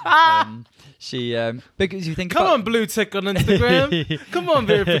 Because you think Come on, blue tick on Instagram. Come on,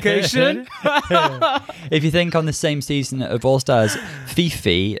 verification. if you think on the same season of All Stars,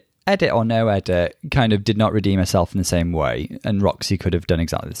 Fifi, edit or no edit, kind of did not redeem herself in the same way, and Roxy could have done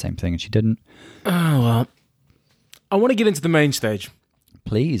exactly the same thing, and she didn't. Oh, well. I want to get into the main stage.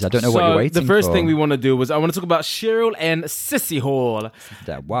 Please, I don't know what you're waiting for. The first thing we want to do was I want to talk about Cheryl and Sissy Hall.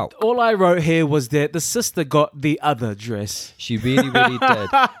 Wow. All I wrote here was that the sister got the other dress. She really, really did.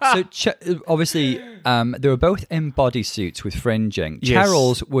 So, obviously, they were both in bodysuits with fringing. Yes.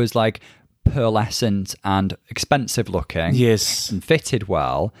 Cheryl's was like pearlescent and expensive looking. Yes. And fitted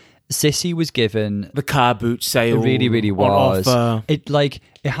well. Sissy was given the car boot sale. It really, really was. On offer.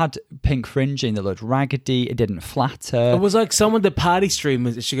 It had pink fringing that looked raggedy. It didn't flatter. It was like someone that party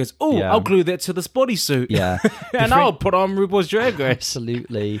streamers. She goes, "Oh, Yeah. I'll glue that to this bodysuit." Yeah. And I'll put on RuPaul's Drag Race.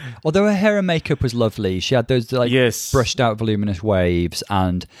 Absolutely. Although her hair and makeup was lovely. She had those Yes. brushed out voluminous waves,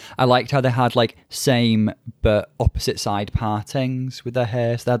 and I liked how they had same but opposite side partings with their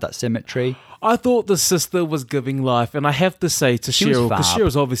hair. So they had that symmetry. I thought the sister was giving life, and I have to say to She was Cheryl, because fab.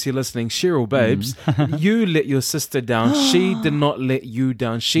 Cheryl's obviously listening, Cheryl, babes, you let your sister down. She did not let you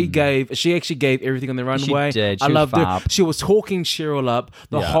down. She actually gave everything on the runway. She did. She I was loved fab. her. She was talking Cheryl up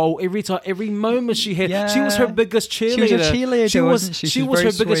every moment she had. Yeah. She was her biggest cheerleader. She was a cheerleader, wasn't she? She was was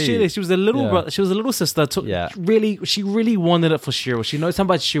her very biggest sweet. cheerleader. She was a little Yeah. brother. She was a little sister. She really wanted it for Cheryl. She knows how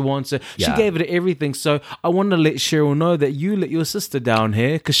much she wants it. She Yeah. gave it everything. So I want to let Cheryl know that you let your sister down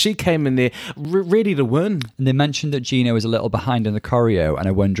here because she came in there ready to win. And they mentioned that Gina was a little behind in the choreo, and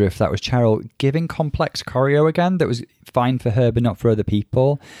I wonder if that was Cheryl giving complex choreo again that was fine for her but not for other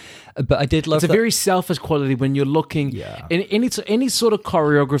people. But I did love It's a that. very selfish quality when you're looking in any sort of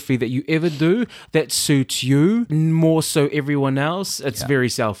choreography that you ever do that suits you more so everyone else. It's very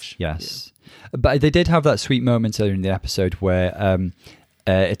selfish. Yes. But they did have that sweet moment earlier in the episode where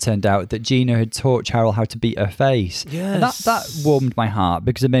it turned out that Gina had taught Cheryl how to beat her face. And that warmed my heart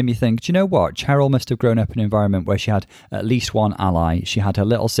because it made me think, do you know what? Cheryl must have grown up in an environment where she had at least one ally. She had her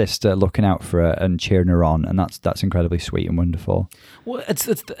little sister looking out for her and cheering her on, and that's incredibly sweet and wonderful. Well, it's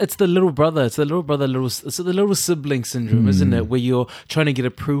the little brother. It's the little sibling syndrome, isn't it? Where you're trying to get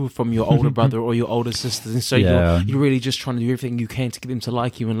approval from your older brother or your older sister, and so you're really just trying to do everything you can to get them to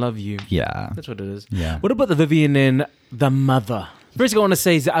like you and love you. Yeah. That's what it is. Yeah. What about the Vivian and the mother? First thing I want to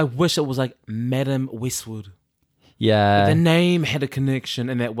say is that I wish it was like Madam Westwood. Yeah. The name had a connection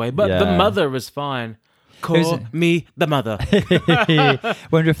in that way, but the Yeah. mother is fine. Call me the mother.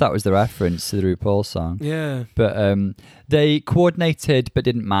 Wonder if that was the reference to the RuPaul song. Yeah. But they coordinated but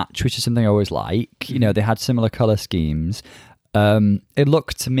didn't match, which is something I always like. You know, they had similar color schemes. It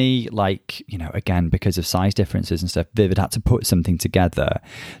looked to me like, again, because of size differences and stuff, Vivid had to put something together.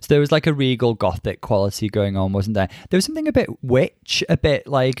 So there was like a regal gothic quality going on, wasn't there? There was something a bit witch, a bit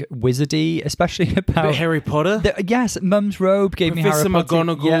like wizardy, especially about Harry Potter. Yes, Mum's robe gave Professor me Harry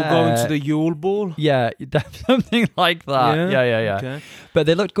Potter. McGonagall going to the Yule Ball. Yeah, something like that. Yeah. Okay. But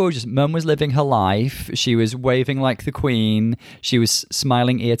they looked gorgeous. Mum was living her life. She was waving like the queen. She was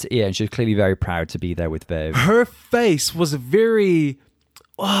smiling ear to ear, and she was clearly very proud to be there with Viv. Her face was very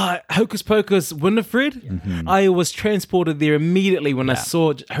Hocus Pocus Winifred. I was transported there immediately when I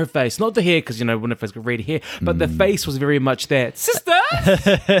saw her face. Not the hair, because Winifred's got red hair, but the face was very much that. Sister!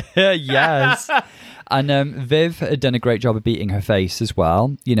 Yes. And Viv had done a great job of beating her face as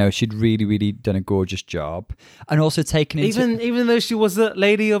well. She'd really, really done a gorgeous job. And also taken into... Even though she was a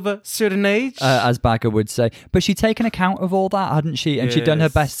lady of a certain age? as Bagger would say. But she'd taken account of all that, hadn't she? And she'd done her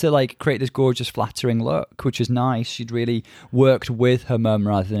best to create this gorgeous, flattering look, which is nice. She'd really worked with her mum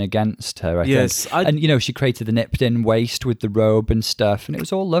rather than against her, I think. And, she created the nipped-in waist with the robe and stuff, and it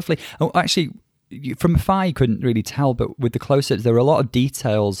was all lovely. Oh, actually... From afar, you couldn't really tell, but with the close-ups, there were a lot of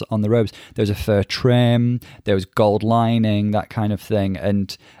details on the robes. There was a fur trim, there was gold lining, that kind of thing,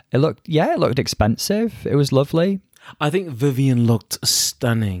 and it looked expensive. It was lovely. I think Vivian looked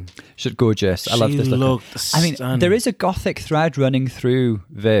stunning. She looked gorgeous. I love this look. She looked stunning. There is a gothic thread running through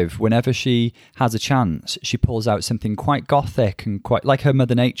Viv. Whenever she has a chance, she pulls out something quite gothic and quite like her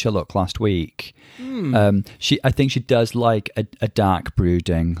Mother Nature look last week. I think she does like a dark,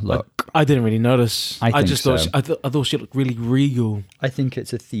 brooding look. I didn't really notice. I thought she looked really regal. I think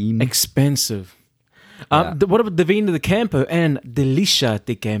it's a theme. Expensive. What about Davina De Campo and Delisha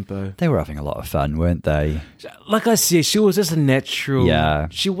De Campo? They were having a lot of fun, weren't they? Like I said, she was just a natural. Yeah.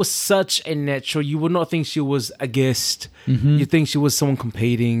 She was such a natural. You would not think she was a guest. Mm-hmm. You'd think she was someone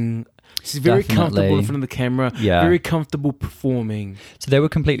competing. She's very comfortable in front of the camera. Yeah. Very comfortable performing. So they were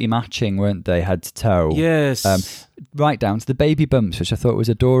completely matching, weren't they, head to toe? Yes. Right down to the baby bumps, which I thought was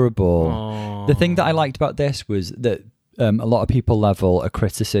adorable. Aww. The thing that I liked about this was that a lot of people level a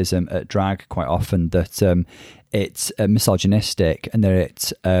criticism at drag quite often that it's misogynistic and that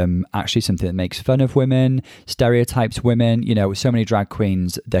it's actually something that makes fun of women, stereotypes women. You know, so many drag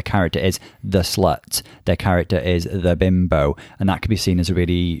queens, their character is the slut, their character is the bimbo, and that could be seen as a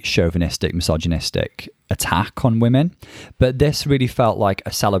really chauvinistic, misogynistic attack on women. But this really felt like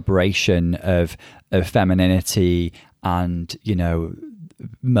a celebration of femininity and, you know,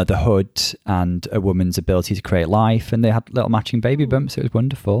 motherhood and a woman's ability to create life, and they had little matching baby bumps. It was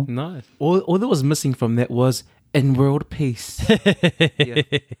wonderful. Nice. All that was missing from that was in world peace. Yeah.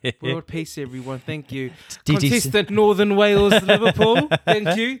 World peace, everyone. Thank you. Contestant Northern Wales, Liverpool.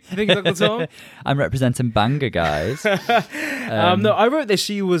 Thank you. Thank you, Uncle Tom. I'm representing Bangor, guys. No, I wrote that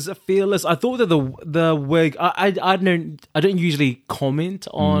she was fearless. I thought that the wig. I don't usually comment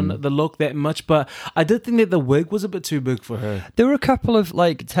on the look that much, but I did think that the wig was a bit too big for her. There were a couple of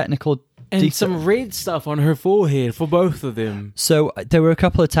like technical and some red stuff on her forehead for both of them. So there were a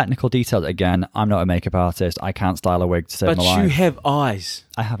couple of technical details. Again, I'm not a makeup artist. I can't style a wig to save my life. But you have eyes.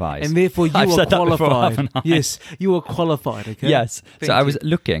 I have eyes. And therefore you I've are said that before, qualified. haven't I? Yes, you are qualified, okay? Yes. Thank so I you. was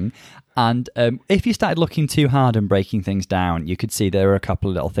looking, and if you started looking too hard and breaking things down, you could see there were a couple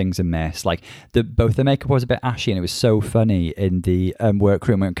of little things amiss. Like both the makeup was a bit ashy, and it was so funny in the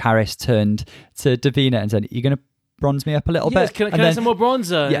workroom when Karis turned to Davina and said, "You're going to bronze me up a little bit." Can I have some more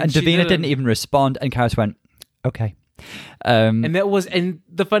bronzer? Yeah, and Davina didn't even respond, and Karis went, "Okay." And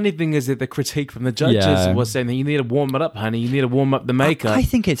the funny thing is that the critique from the judges was saying that you need to warm it up, honey. You need to warm up the makeup. I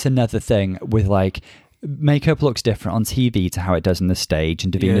think it's another thing with like makeup looks different on TV to how it does on the stage,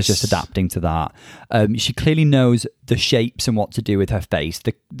 and Davina's just adapting to that. She clearly knows the shapes and what to do with her face.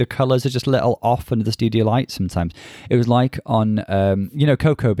 The colours are just a little off under the studio lights sometimes. It was like on,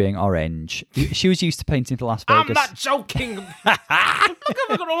 Coco being orange. She was used to painting for Las Vegas. I'm not joking. Look how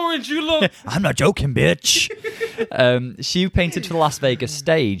fucking orange you look. I'm not joking, bitch. She painted for the Las Vegas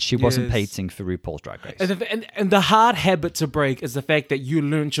stage. She wasn't painting for RuPaul's Drag Race. And the hard habit to break is the fact that you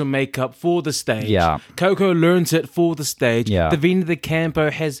learned your makeup for the stage. Yeah. Coco learns it for the stage. Yeah. Davina De Campo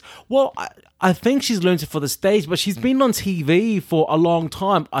has, I think she's learned it for the stage, but she's been on TV for a long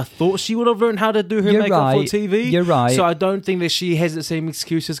time. I thought she would have learned how to do her makeup for TV. You're right. So I don't think that she has the same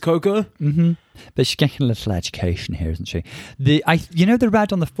excuse as Coco. Mm-hmm. But she's getting a little education here, isn't she? The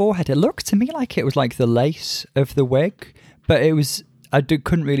red on the forehead, it looked to me like it was like the lace of the wig, but it was...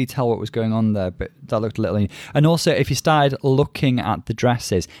 couldn't really tell what was going on there, but that looked a little... And also, if you started looking at the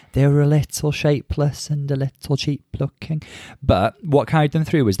dresses, they were a little shapeless and a little cheap looking. But what carried them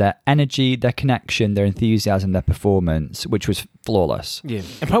through was their energy, their connection, their enthusiasm, their performance, which was flawless. Yeah.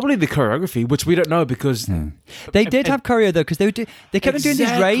 And probably the choreography, which we don't know because... They did have choreo, though, because they kept on doing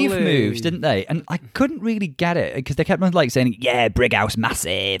these rave moves, didn't they? And I couldn't really get it, because they kept on like saying, yeah, Brighouse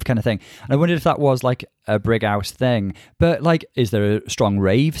massive kind of thing. And I wondered if that was like a Brighouse thing. But like, is there a strong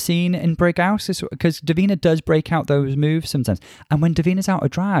rave scene in Brighouse? Because Davina does break out those moves sometimes. And when Davina's out of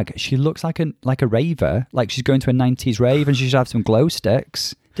drag, she looks like a raver, like she's going to a 90s rave, and she should have some glow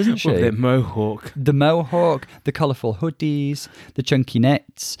sticks, doesn't she? With that mohawk. The mohawk, the colourful hoodies, the chunky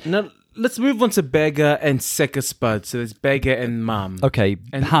knits. Now, let's move on to Beggar and Sekka Spud. So there's Beggar and Mum. Okay,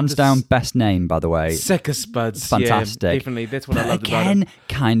 and hands down, best name, by the way. Sekka Spuds. Fantastic. Yeah, definitely. That's what I loved about Again, it.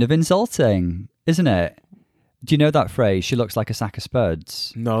 kind of insulting, isn't it? Do you know that phrase? She looks like a sack of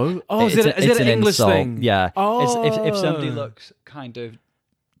spuds. No. Oh, is it it's an English insult. thing? Yeah. Oh. If somebody looks kind of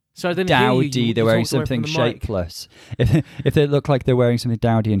So I didn't dowdy, hear you. they're You wearing talked away something from the mic. shapeless. If they look like they're wearing something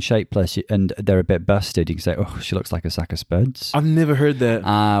dowdy and shapeless and they're a bit busted, you can say, oh, she looks like a sack of spuds. I've never heard that.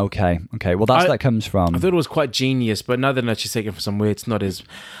 Okay. Well, that's where that comes from. I thought it was quite genius, but now that she's taken for somewhere, it's not as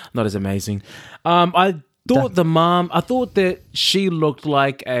amazing. I thought I thought that she looked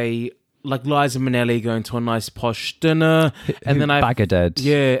like Liza Minnelli going to a nice posh dinner, and then Bagger did.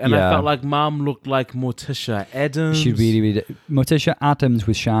 Yeah, and I felt like Mum looked like Morticia Adams. She really did. Morticia Adams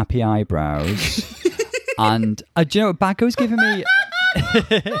with Sharpie eyebrows. And do you know what Bagger was giving me?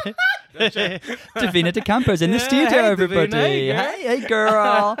 Davina De Campo's in the studio, hey, everybody. Davina, hey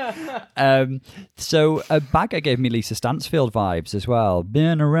girl. So Bagger gave me Lisa Stansfield vibes as well.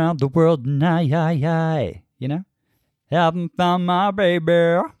 Been around the world, you know? Haven't found my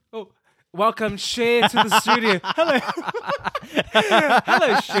baby. Welcome, Cher, to the studio. Hello.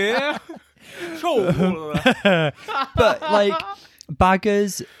 Hello, Cher. But like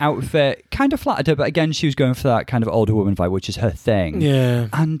Bagger's outfit kind of flattered her, but again, she was going for that kind of older woman vibe, which is her thing. Yeah.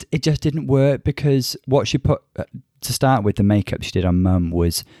 And it just didn't work because what she put to start with, the makeup she did on Mum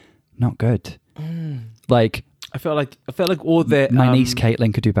was not good. Like I felt like all that. My niece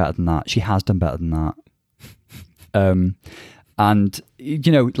Caitlin could do better than that. She has done better than that. And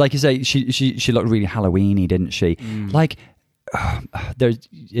you know, like you say, she looked really Halloween-y, didn't she? Like,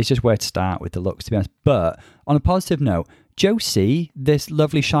 it's just where to start with the looks, to be honest. But on a positive note, Josie, this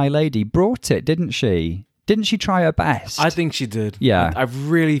lovely shy lady, brought it, didn't she? Didn't she try her best? I think she did. Yeah. I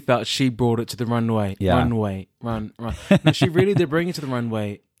really felt she brought it to the runway. Yeah. Run. No, she really did bring it to the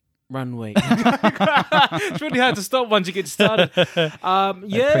runway. It's really hard to stop once you get started.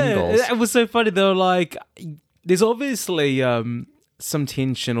 It was so funny though. Like, there's obviously some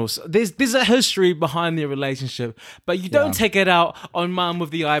tension, or there's a history behind their relationship, but you don't take it out on Mum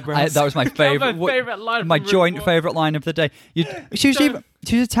with the eyebrows. That was my favorite. Line. My joint favorite line of the day. She was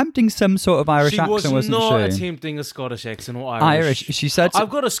attempting some sort of Irish accent, wasn't she? She was not attempting a Scottish accent or Irish. She said, "I've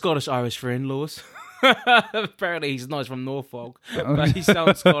got a Scottish-Irish friend, Lewis." Apparently he's not, he's from Norfolk, but he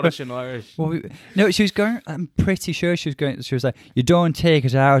sounds Scottish and Irish. Well, no, she was going, I'm pretty sure she was like, you don't take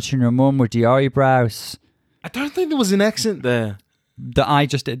it out on your mum with the eyebrows. I don't think there was an accent there. That I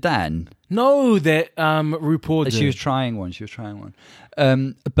just did then? No, that RuPaul did. She was trying one.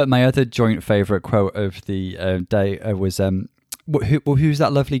 But my other joint favourite quote of the day was, who's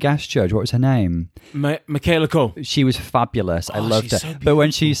that lovely guest judge? What was her name? Michaela Cole. She was fabulous. I loved her. So but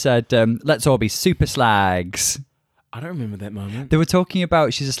when she said, let's all be super slags. I don't remember that moment. They were talking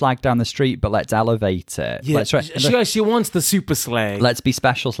about she's a slag down the street, but let's elevate it. She wants the super slag. Let's be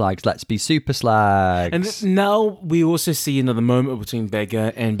special slags. Let's be super slags. And now we also see another moment between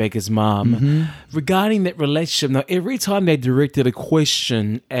Beggar and Beggar's mom regarding that relationship. Now, every time they directed a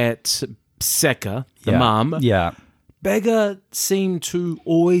question at Secca, the mom, Beggar seemed to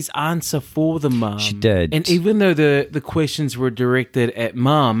always answer for the mum. She did. And even though the questions were directed at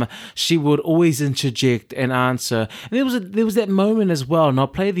mum, she would always interject and answer. And there was that moment as well, and I'll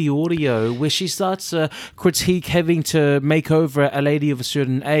play the audio, where she starts to critique having to make over a lady of a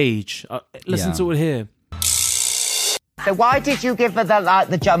certain age. Listen to it here. So why did you give her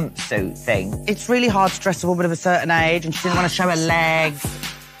the jumpsuit thing? It's really hard to dress a woman of a certain age, and she didn't want to show her legs.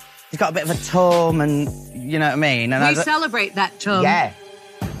 She's got a bit of a tum, and you know what I mean? And we celebrate that tum. Yeah.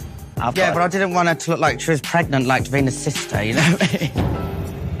 But I didn't want her to look like she was pregnant, like Davina's sister, you know what I mean?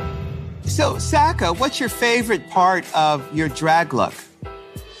 So, Secca, what's your favorite part of your drag look?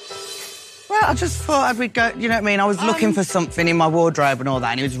 Well, I just thought we'd go, you know what I mean? I was looking for something in my wardrobe and all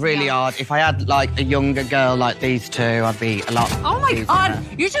that, and it was really hard. If I had, like, a younger girl like these two, I'd be a lot Oh, my easier.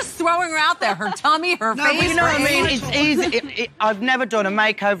 God. You're just throwing her out there. Her tummy, her face. But you know what I mean? It's easy. I've never done a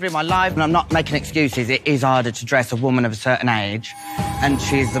makeover in my life, and I'm not making excuses. It is harder to dress a woman of a certain age, and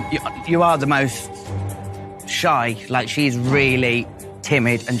you are the most shy. Like, she's really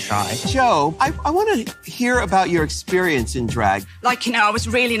timid and shy. Joe, I want to hear about your experience in drag. Like, you know, I was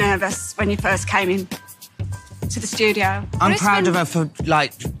really nervous when you first came in to the studio. I'm proud of her for,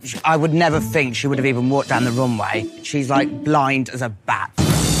 like, I would never think she would have even walked down the runway. She's, like, blind as a bat.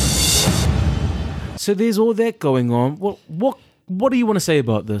 So there's all that going on. What do you want to say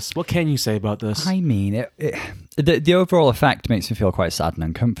about this? What can you say about this? I mean, the overall effect makes me feel quite sad and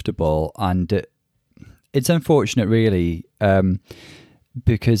uncomfortable, and it's unfortunate, really,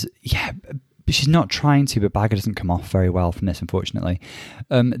 because, she's not trying to, but Bagger doesn't come off very well from this, unfortunately.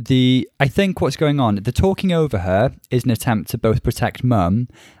 I think what's going on, the talking over her is an attempt to both protect Mum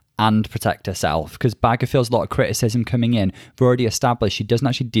and protect herself, because Bagger feels a lot of criticism coming in. We've already established she doesn't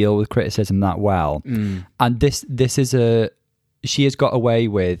actually deal with criticism that well. And this is she has got away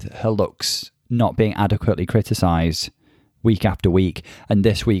with her looks not being adequately criticised week after week, and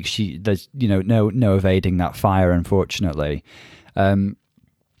this week there's no evading that fire, unfortunately.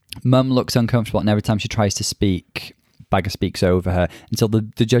 Mum looks uncomfortable, and every time she tries to speak, Bagger speaks over her, until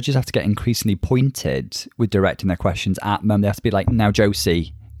the judges have to get increasingly pointed with directing their questions at Mum. They have to be like, now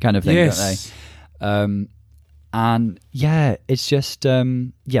Josie, kind of thing, yes. Don't they? And it's just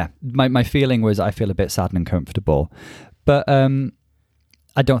my feeling was I feel a bit sad and uncomfortable, but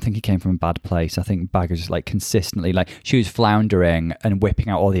I don't think it came from a bad place. I think Bagger just consistently, she was floundering and whipping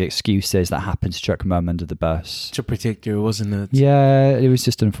out all the excuses that happened to chuck Mum under the bus. To protect her, wasn't it? Yeah, it was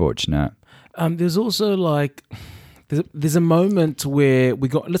just unfortunate. There's also there's a moment where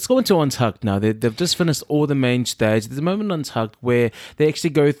let's go into Untucked now. They've just finished all the main stage. There's a moment Untucked where they actually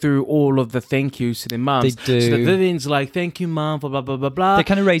go through all of the thank yous to their mums. They do. So Vivian's like, thank you, Mum, blah, blah, blah, blah, blah. They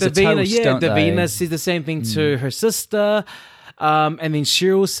kind of raise a toast, don't they? Davina says the same thing to her sister. And then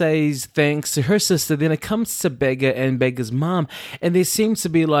Cheryl says thanks to her sister. Then it comes to Beggar and Beggar's mom. And there seems to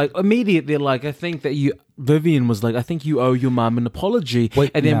be like, immediately, like, I think that Vivian was like, I think you owe your mom an apology.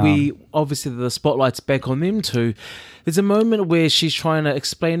 And then obviously the spotlight's back on them two. There's a moment where she's trying to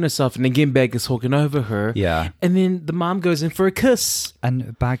explain herself, and again, Bagger's talking over her. Yeah. And then the mom goes in for a kiss.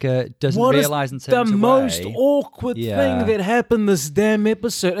 And Bagger doesn't realise and turns away. The most awkward thing that happened this damn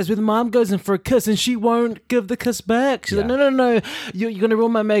episode is when the mom goes in for a kiss and she won't give the kiss back. She's like, no, you're going to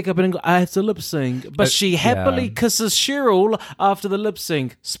ruin my makeup, and I have to lip sync. But she happily kisses Cheryl after the lip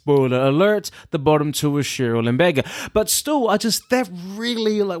sync. Spoiler alert, the bottom two is Cheryl and Bagger. But still, that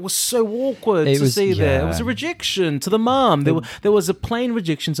really was so awkward to see there. It was a rejection to the mom. There was a plain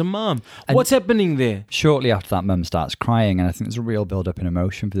rejection to mom. And what's happening there? Shortly after that, mum starts crying, and I think there's a real build-up in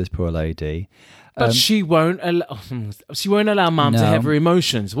emotion for this poor lady. But she won't allow mum to have her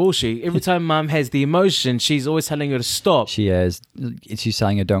emotions, will she? Every time mum has the emotion, she's always telling her to stop. She is. She's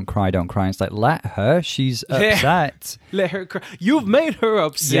telling her, don't cry, don't cry. And it's like, let her. She's upset. Let her cry. You've made her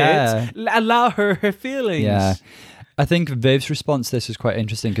upset. Yeah. Allow her feelings. Yeah. I think Viv's response to this is quite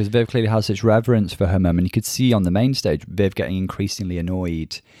interesting because Viv clearly has such reverence for her mum, and you could see on the main stage Viv getting increasingly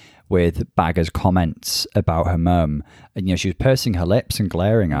annoyed with Bagger's comments about her mum. And, she was pursing her lips and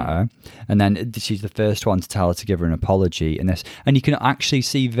glaring at her. And then she's the first one to tell her to give her an apology in this. And you can actually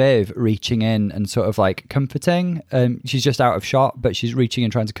see Viv reaching in and sort of like comforting. She's just out of shot, but she's reaching in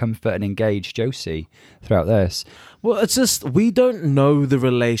trying to comfort and engage Josie throughout this. Well, it's just, we don't know the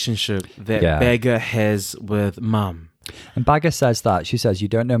relationship that Bagger has with mum. And Bagger says that. She says, you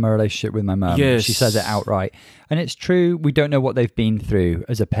don't know my relationship with my mum. Yes. She says it outright. And it's true. We don't know what they've been through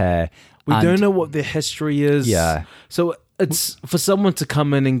as a pair. We don't know what their history is. Yeah. So it's for someone to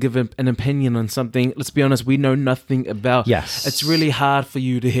come in and give an opinion on something, let's be honest, we know nothing about. Yes. It's really hard for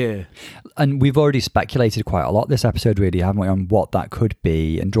you to hear. And we've already speculated quite a lot this episode, really, haven't we, on what that could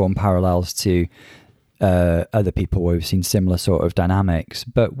be and drawn parallels to other people where we've seen similar sort of dynamics,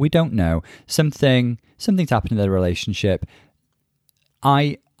 but we don't know. Something's happened in their relationship.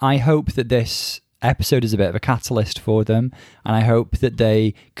 I hope that this episode is a bit of a catalyst for them, and I hope that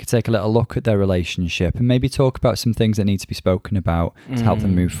they could take a little look at their relationship and maybe talk about some things that need to be spoken about to help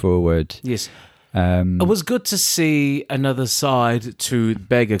them move forward. Yes. It was good to see another side to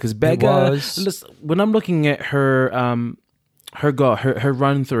Bagger, because Bagger, when I'm looking at her her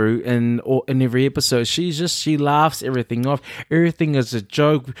run through in every episode, she laughs everything off. Everything is a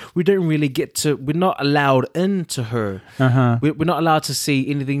joke. We don't really we're not allowed into her. We're not allowed to see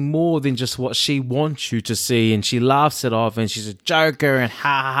anything more than just what she wants you to see, and she laughs it off, and she's a joker, and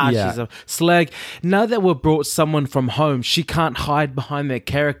she's a slag. Now that we've brought someone from home, she can't hide behind that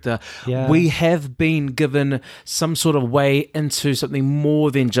character. We have been given some sort of way into something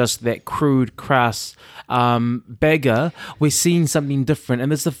more than just that crude, crass Bagger. We're seeing something different,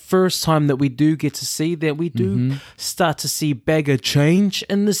 and it's the first time that we do get to see that. We do start to see Bagger change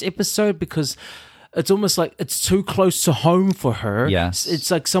in this episode, because it's almost like it's too close to home for her. Yes.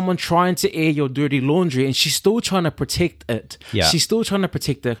 It's like someone trying to air your dirty laundry, and she's still trying to protect it. Yeah. She's still trying to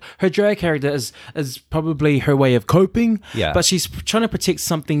protect it. Her drag character is probably her way of coping, but she's trying to protect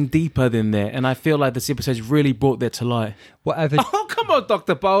something deeper than that, and I feel like this episode's really brought that to light. Whatever. Oh, come on,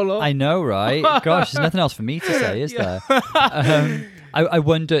 Dr. Paolo. I know, right? Gosh, there's nothing else for me to say, is there? I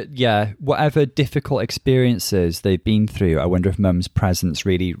wonder, whatever difficult experiences they've been through, I wonder if Mum's presence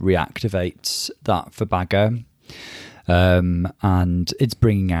really reactivates that for Bagger. And it's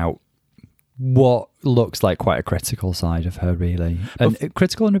bringing out what looks like quite a critical side of her, really. And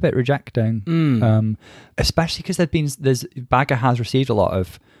critical and a bit rejecting. Especially because Bagger has received a lot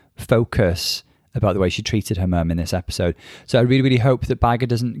of focus about the way she treated her mum in this episode. So I really, really hope that Bagger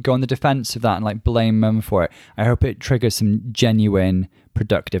doesn't go on the defense of that and like blame mum for it. I hope it triggers some genuine,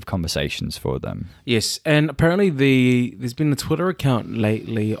 productive conversations for them. Yes, and apparently there's been a Twitter account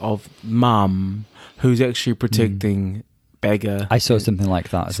lately of mum who's actually protecting Bagger. I saw something like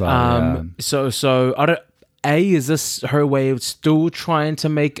that as well. So I don't. Is this her way of still trying to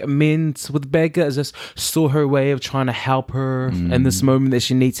make amends with Bagger? Is this still her way of trying to help her in this moment that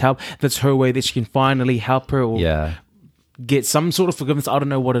she needs help? That's her way that she can finally help her or get some sort of forgiveness. I don't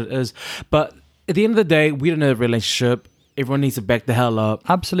know what it is. But at the end of the day, we don't know the relationship. Everyone needs to back the hell up.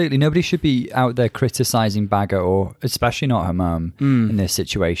 Absolutely. Nobody should be out there criticising Bagger, or especially not her mum, in this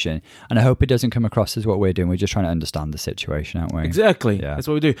situation. And I hope it doesn't come across as what we're doing. We're just trying to understand the situation, aren't we? Exactly. Yeah. That's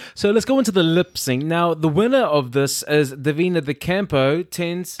what we do. So let's go into the lip sync. Now, the winner of this is Davina De Campo.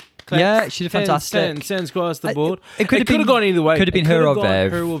 Tens. Yeah, she did fantastic. Tens across the board. It could have gone either way. Could have been her or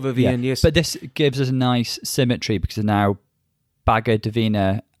Viv. Her or Vivian, yes. But this gives us a nice symmetry, because now Bagger,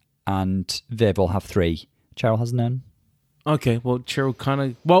 Davina, and Viv all have 3. Cheryl has none. Okay, well, Cheryl kind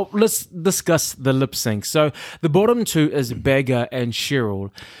of... Well, let's discuss the lip sync. So the bottom two is Beggar and Cheryl.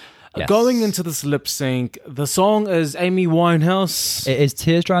 Yes. Going into this lip sync, the song is Amy Winehouse. It is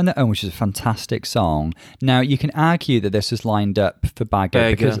Tears Dry on Their Own, which is a fantastic song. Now, you can argue that this was lined up for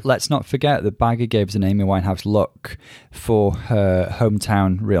Bagger, because let's not forget that Bagger gave us an Amy Winehouse look for her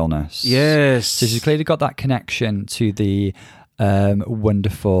hometown realness. Yes. So she's clearly got that connection to the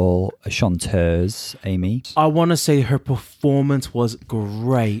wonderful chanteuse, Amy. I want to say her performance was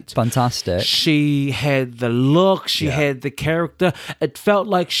great. Fantastic. She had the look, she had the character. It felt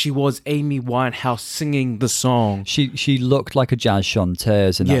like she was Amy Winehouse singing the song. She looked like a jazz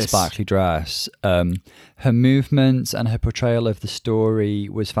chanteuse in that sparkly dress. Her movements and her portrayal of the story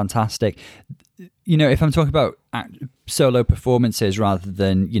was fantastic. You know, if I'm talking about solo performances rather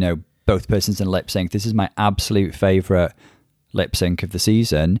than, you know, both persons in lip sync, this is my absolute favourite lip sync of the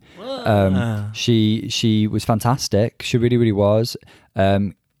season. She was fantastic. She really, really was.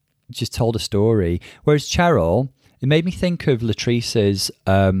 Just told a story. Whereas Cheryl, it made me think of Latrice's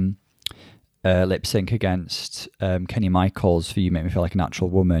lip sync against Kenny Michaels for You Make Me Feel Like a Natural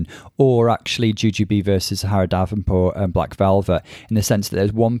Woman, or actually Jujubee versus Sahara Davenport and Black Velvet, in the sense that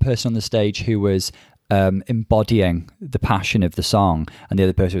there's one person on the stage who was embodying the passion of the song, and the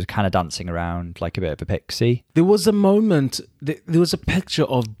other person was kind of dancing around like a bit of a pixie. There was a moment, there was a picture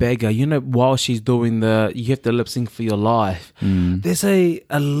of Beggar, you know, while she's doing you have to lip sync for your life. There's a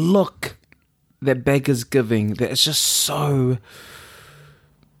look that Beggar's giving that is just so...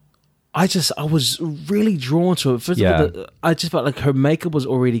 I was really drawn to it. First of all, I just felt like her makeup was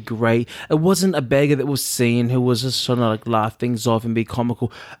already great. It wasn't a Beggar that was seen who was just trying to like laugh things off and be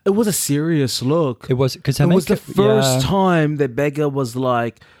comical. It was a serious look. It was, because it was the first time that Beggar was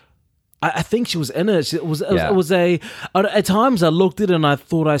like, I think she was in it. It was at times I looked at it and I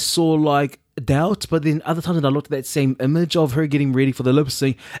thought I saw like doubt, but then other times when I looked at that same image of her getting ready for the lip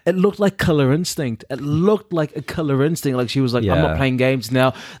sync, it looked like Killer Instinct. It looked like a Killer Instinct. Like she was like, I'm not playing games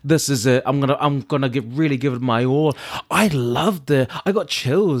now. This is it. I'm gonna really give it my all. I loved it. I got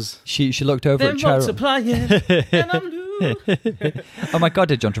chills. She looked over at Cheryl. And I'm Oh my God,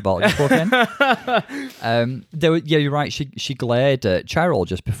 did John Travolta just walk in? You're right. She glared at Cheryl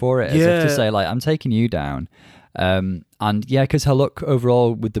just before it, as if to say, like, I'm taking you down. And yeah, because her look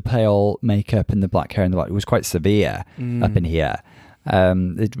overall with the pale makeup and the black hair and the black was quite severe up in here.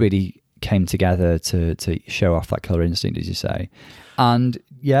 It really came together to show off that Killer Instinct, as you say. And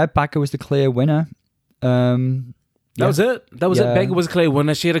yeah, Bagger was the clear winner. That was it. Beggar was a clear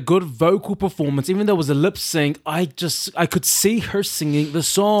winner. She had a good vocal performance. Even though it was a lip sync, I could see her singing the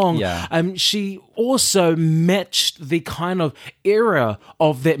song. Yeah. She also matched the kind of era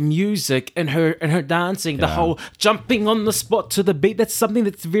of that music and her dancing, the whole jumping on the spot to the beat. That's something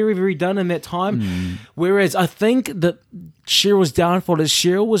that's very, very done in that time. Whereas I think that Cheryl's downfall is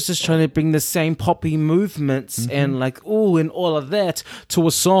Cheryl was just trying to bring the same poppy movements and like and all of that to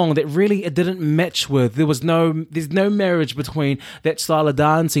a song that really it didn't match with. There's no marriage between that style of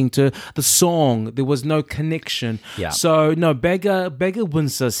dancing to the song. There was no connection. So no, Beggar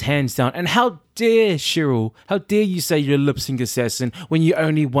wins us hands down. And how dare Cheryl? How dare you say you're a lip sync assassin when you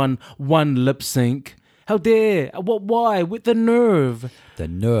only won one lip sync? How dare? What? Why? With the nerve. The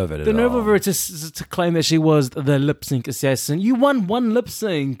nerve of it. The nerve of her to claim that she was the lip sync assassin. You won one lip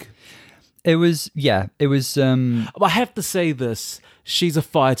sync. It was. I have to say this. She's a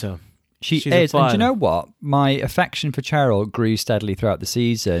fighter. She's is. And do you know what? My affection for Cheryl grew steadily throughout the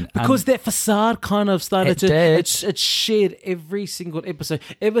season. Because that facade kind of started it shed every single episode.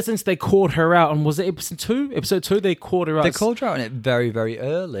 Ever since they called her out, and was it episode 2? Episode 2, they called her out. They called her out on it very, very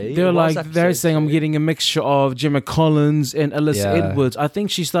early. They're saying I'm getting a mixture of Gemma Collins and Alyssa Edwards. I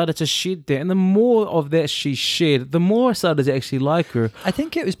think she started to shed that. And the more of that she shed, the more I started to actually like her. I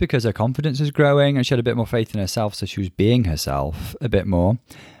think it was because her confidence was growing and she had a bit more faith in herself, so she was being herself a bit more.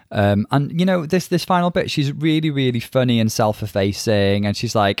 And you know, this final bit, she's really, really funny and self-effacing, and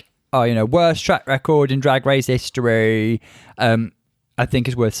she's like, oh, you know, worst track record in Drag Race history. I think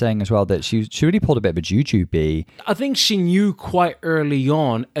it's worth saying as well that she really pulled a bit of a Jujubee. I think she knew quite early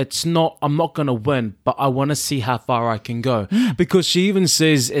on, I'm not going to win, but I want to see how far I can go. Because she even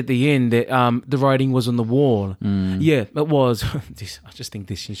says at the end that the writing was on the wall. Yeah, it was. I just think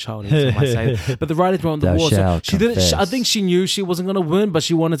Destiny's Child every time I say it. But the writing was on the wall. So she didn't. I think she knew she wasn't going to win, but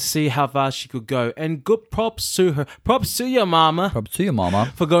she wanted to see how far she could go. And good props to her. Props to your mama. Props to your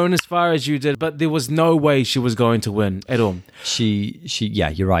mama. For going as far as you did. But there was no way she was going to win at all. Yeah,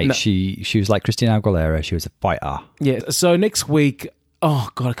 you're right. No. She was like Christina Aguilera. She was a fighter. Yeah. So next week, oh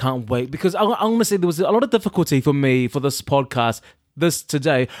God, I can't wait, because I'm going to say there was a lot of difficulty for me for this podcast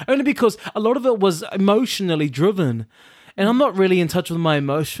today, only because a lot of it was emotionally driven. And I'm not really in touch with my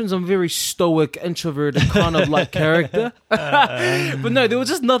emotions. I'm a very stoic, introverted kind of like character. But no, there was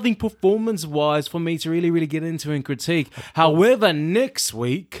just nothing performance-wise for me to really get into and critique. However, next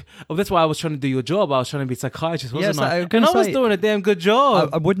week, that's why I was trying to do your job. I was trying to be a psychiatrist, wasn't I? And I was doing a damn good job.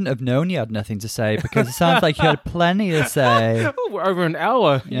 I wouldn't have known you had nothing to say because it sounds like you had plenty to say. Oh, we're over an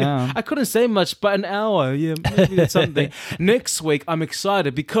hour. Yeah. I couldn't say much, but an hour. Yeah, maybe it's something. Next week, I'm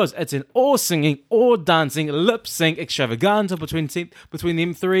excited because it's an all singing, all dancing, lip sync extravaganza between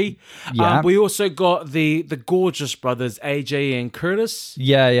them three. Yeah. We also got the gorgeous brothers AJ and Curtis.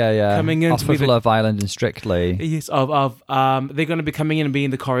 Yeah. Coming in off of Love Island and Strictly. Yes, they're going to be coming in and being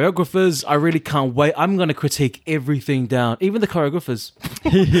the choreographers. I really can't wait. I'm going to critique everything down, even the choreographers.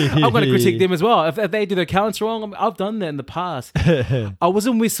 I'm going to critique them as well. If they do their counts wrong, I've done that in the past. I was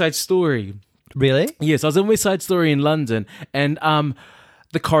in West Side Story. Really? Yes, I was in West Side Story in London, and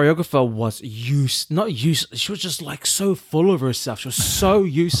the choreographer was not useless. She was just like so full of herself. She was so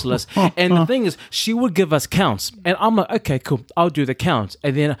useless. And the thing is, she would give us counts, and I'm like, okay, cool, I'll do the counts.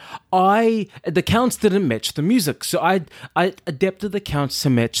 And then the counts didn't match the music, so I adapted the counts to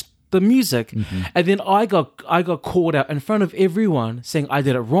match the music. And then I got called out in front of everyone saying I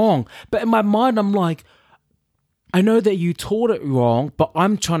did it wrong. But in my mind, I'm like, I know that you taught it wrong, but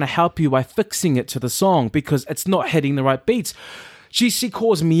I'm trying to help you by fixing it to the song because it's not hitting the right beats. She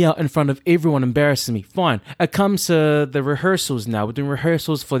calls me out in front of everyone, embarrassing me. Fine. It comes to the rehearsals now. We're doing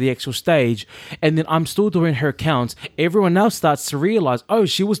rehearsals for the actual stage, and then I'm still doing her counts. Everyone else starts to realize, oh,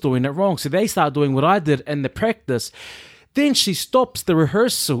 she was doing it wrong. So they start doing what I did in the practice. Then she stops the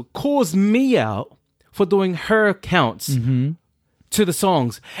rehearsal, calls me out for doing her counts to the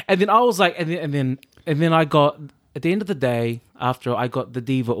songs. And then I was like, and then I got... At the end of the day, after I got the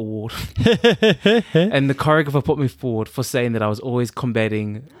Diva Award, and the choreographer put me forward for saying that I was always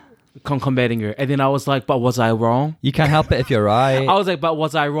combating her. And then I was like, but was I wrong? You can't help it if you're right. I was like, but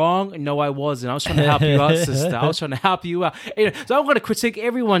was I wrong? No, I wasn't. I was trying to help you out, sister. I was trying to help you out. Anyway, so I'm going to critique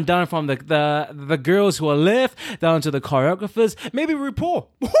everyone down from the girls who are left down to the choreographers. Maybe RuPaul.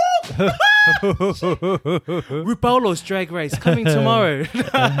 RuPaul's Drag Race coming tomorrow.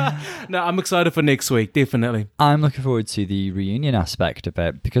 No, I'm excited for next week, definitely. I'm looking forward to the reunion aspect of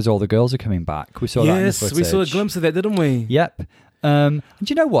it because all the girls are coming back. We saw that in the footage. We saw a glimpse of that, didn't we? Yep. And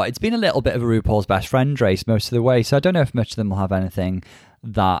do you know what? It's been a little bit of a RuPaul's Best Friend race most of the way, so I don't know if much of them will have anything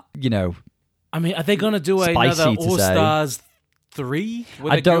that, I mean, are they going to do another All-Stars 3?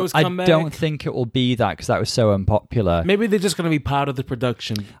 Where the girls come back? I don't think it will be that because that was so unpopular. Maybe they're just going to be part of the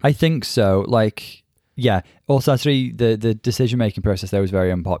production. I think so. All-Stars 3, the decision-making process there was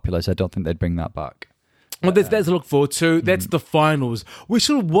very unpopular, so I don't think they'd bring that back. Well, that's to look forward to. That's the finals. We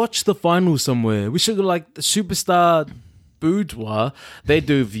should watch the finals somewhere. We should the Superstar Boudoir, they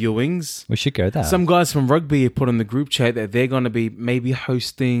do viewings. We should go there. Some guys from rugby put in the group chat that they're going to be maybe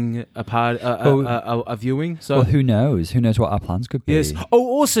hosting a viewing. So well, who knows? Who knows what our plans could be? Yes. Oh,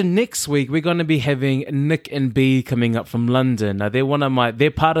 also next week we're going to be having Nick and B coming up from London. Now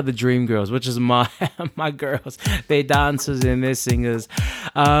they're part of the Dream Girls, which is my girls. They're dancers and they're singers.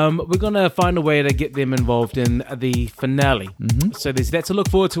 We're going to find a way to get them involved in the finale. So there's that to look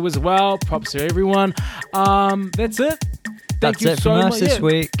forward to as well. Props to everyone. That's it. That's it from us this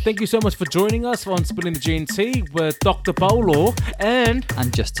week. Thank you so much for joining us on Spilling the GNT with Dr. Paulo and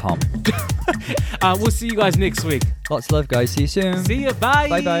just Tom. We'll see you guys next week. Lots of love, guys. See you soon. See you. Bye.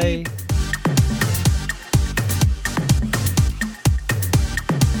 Bye-bye.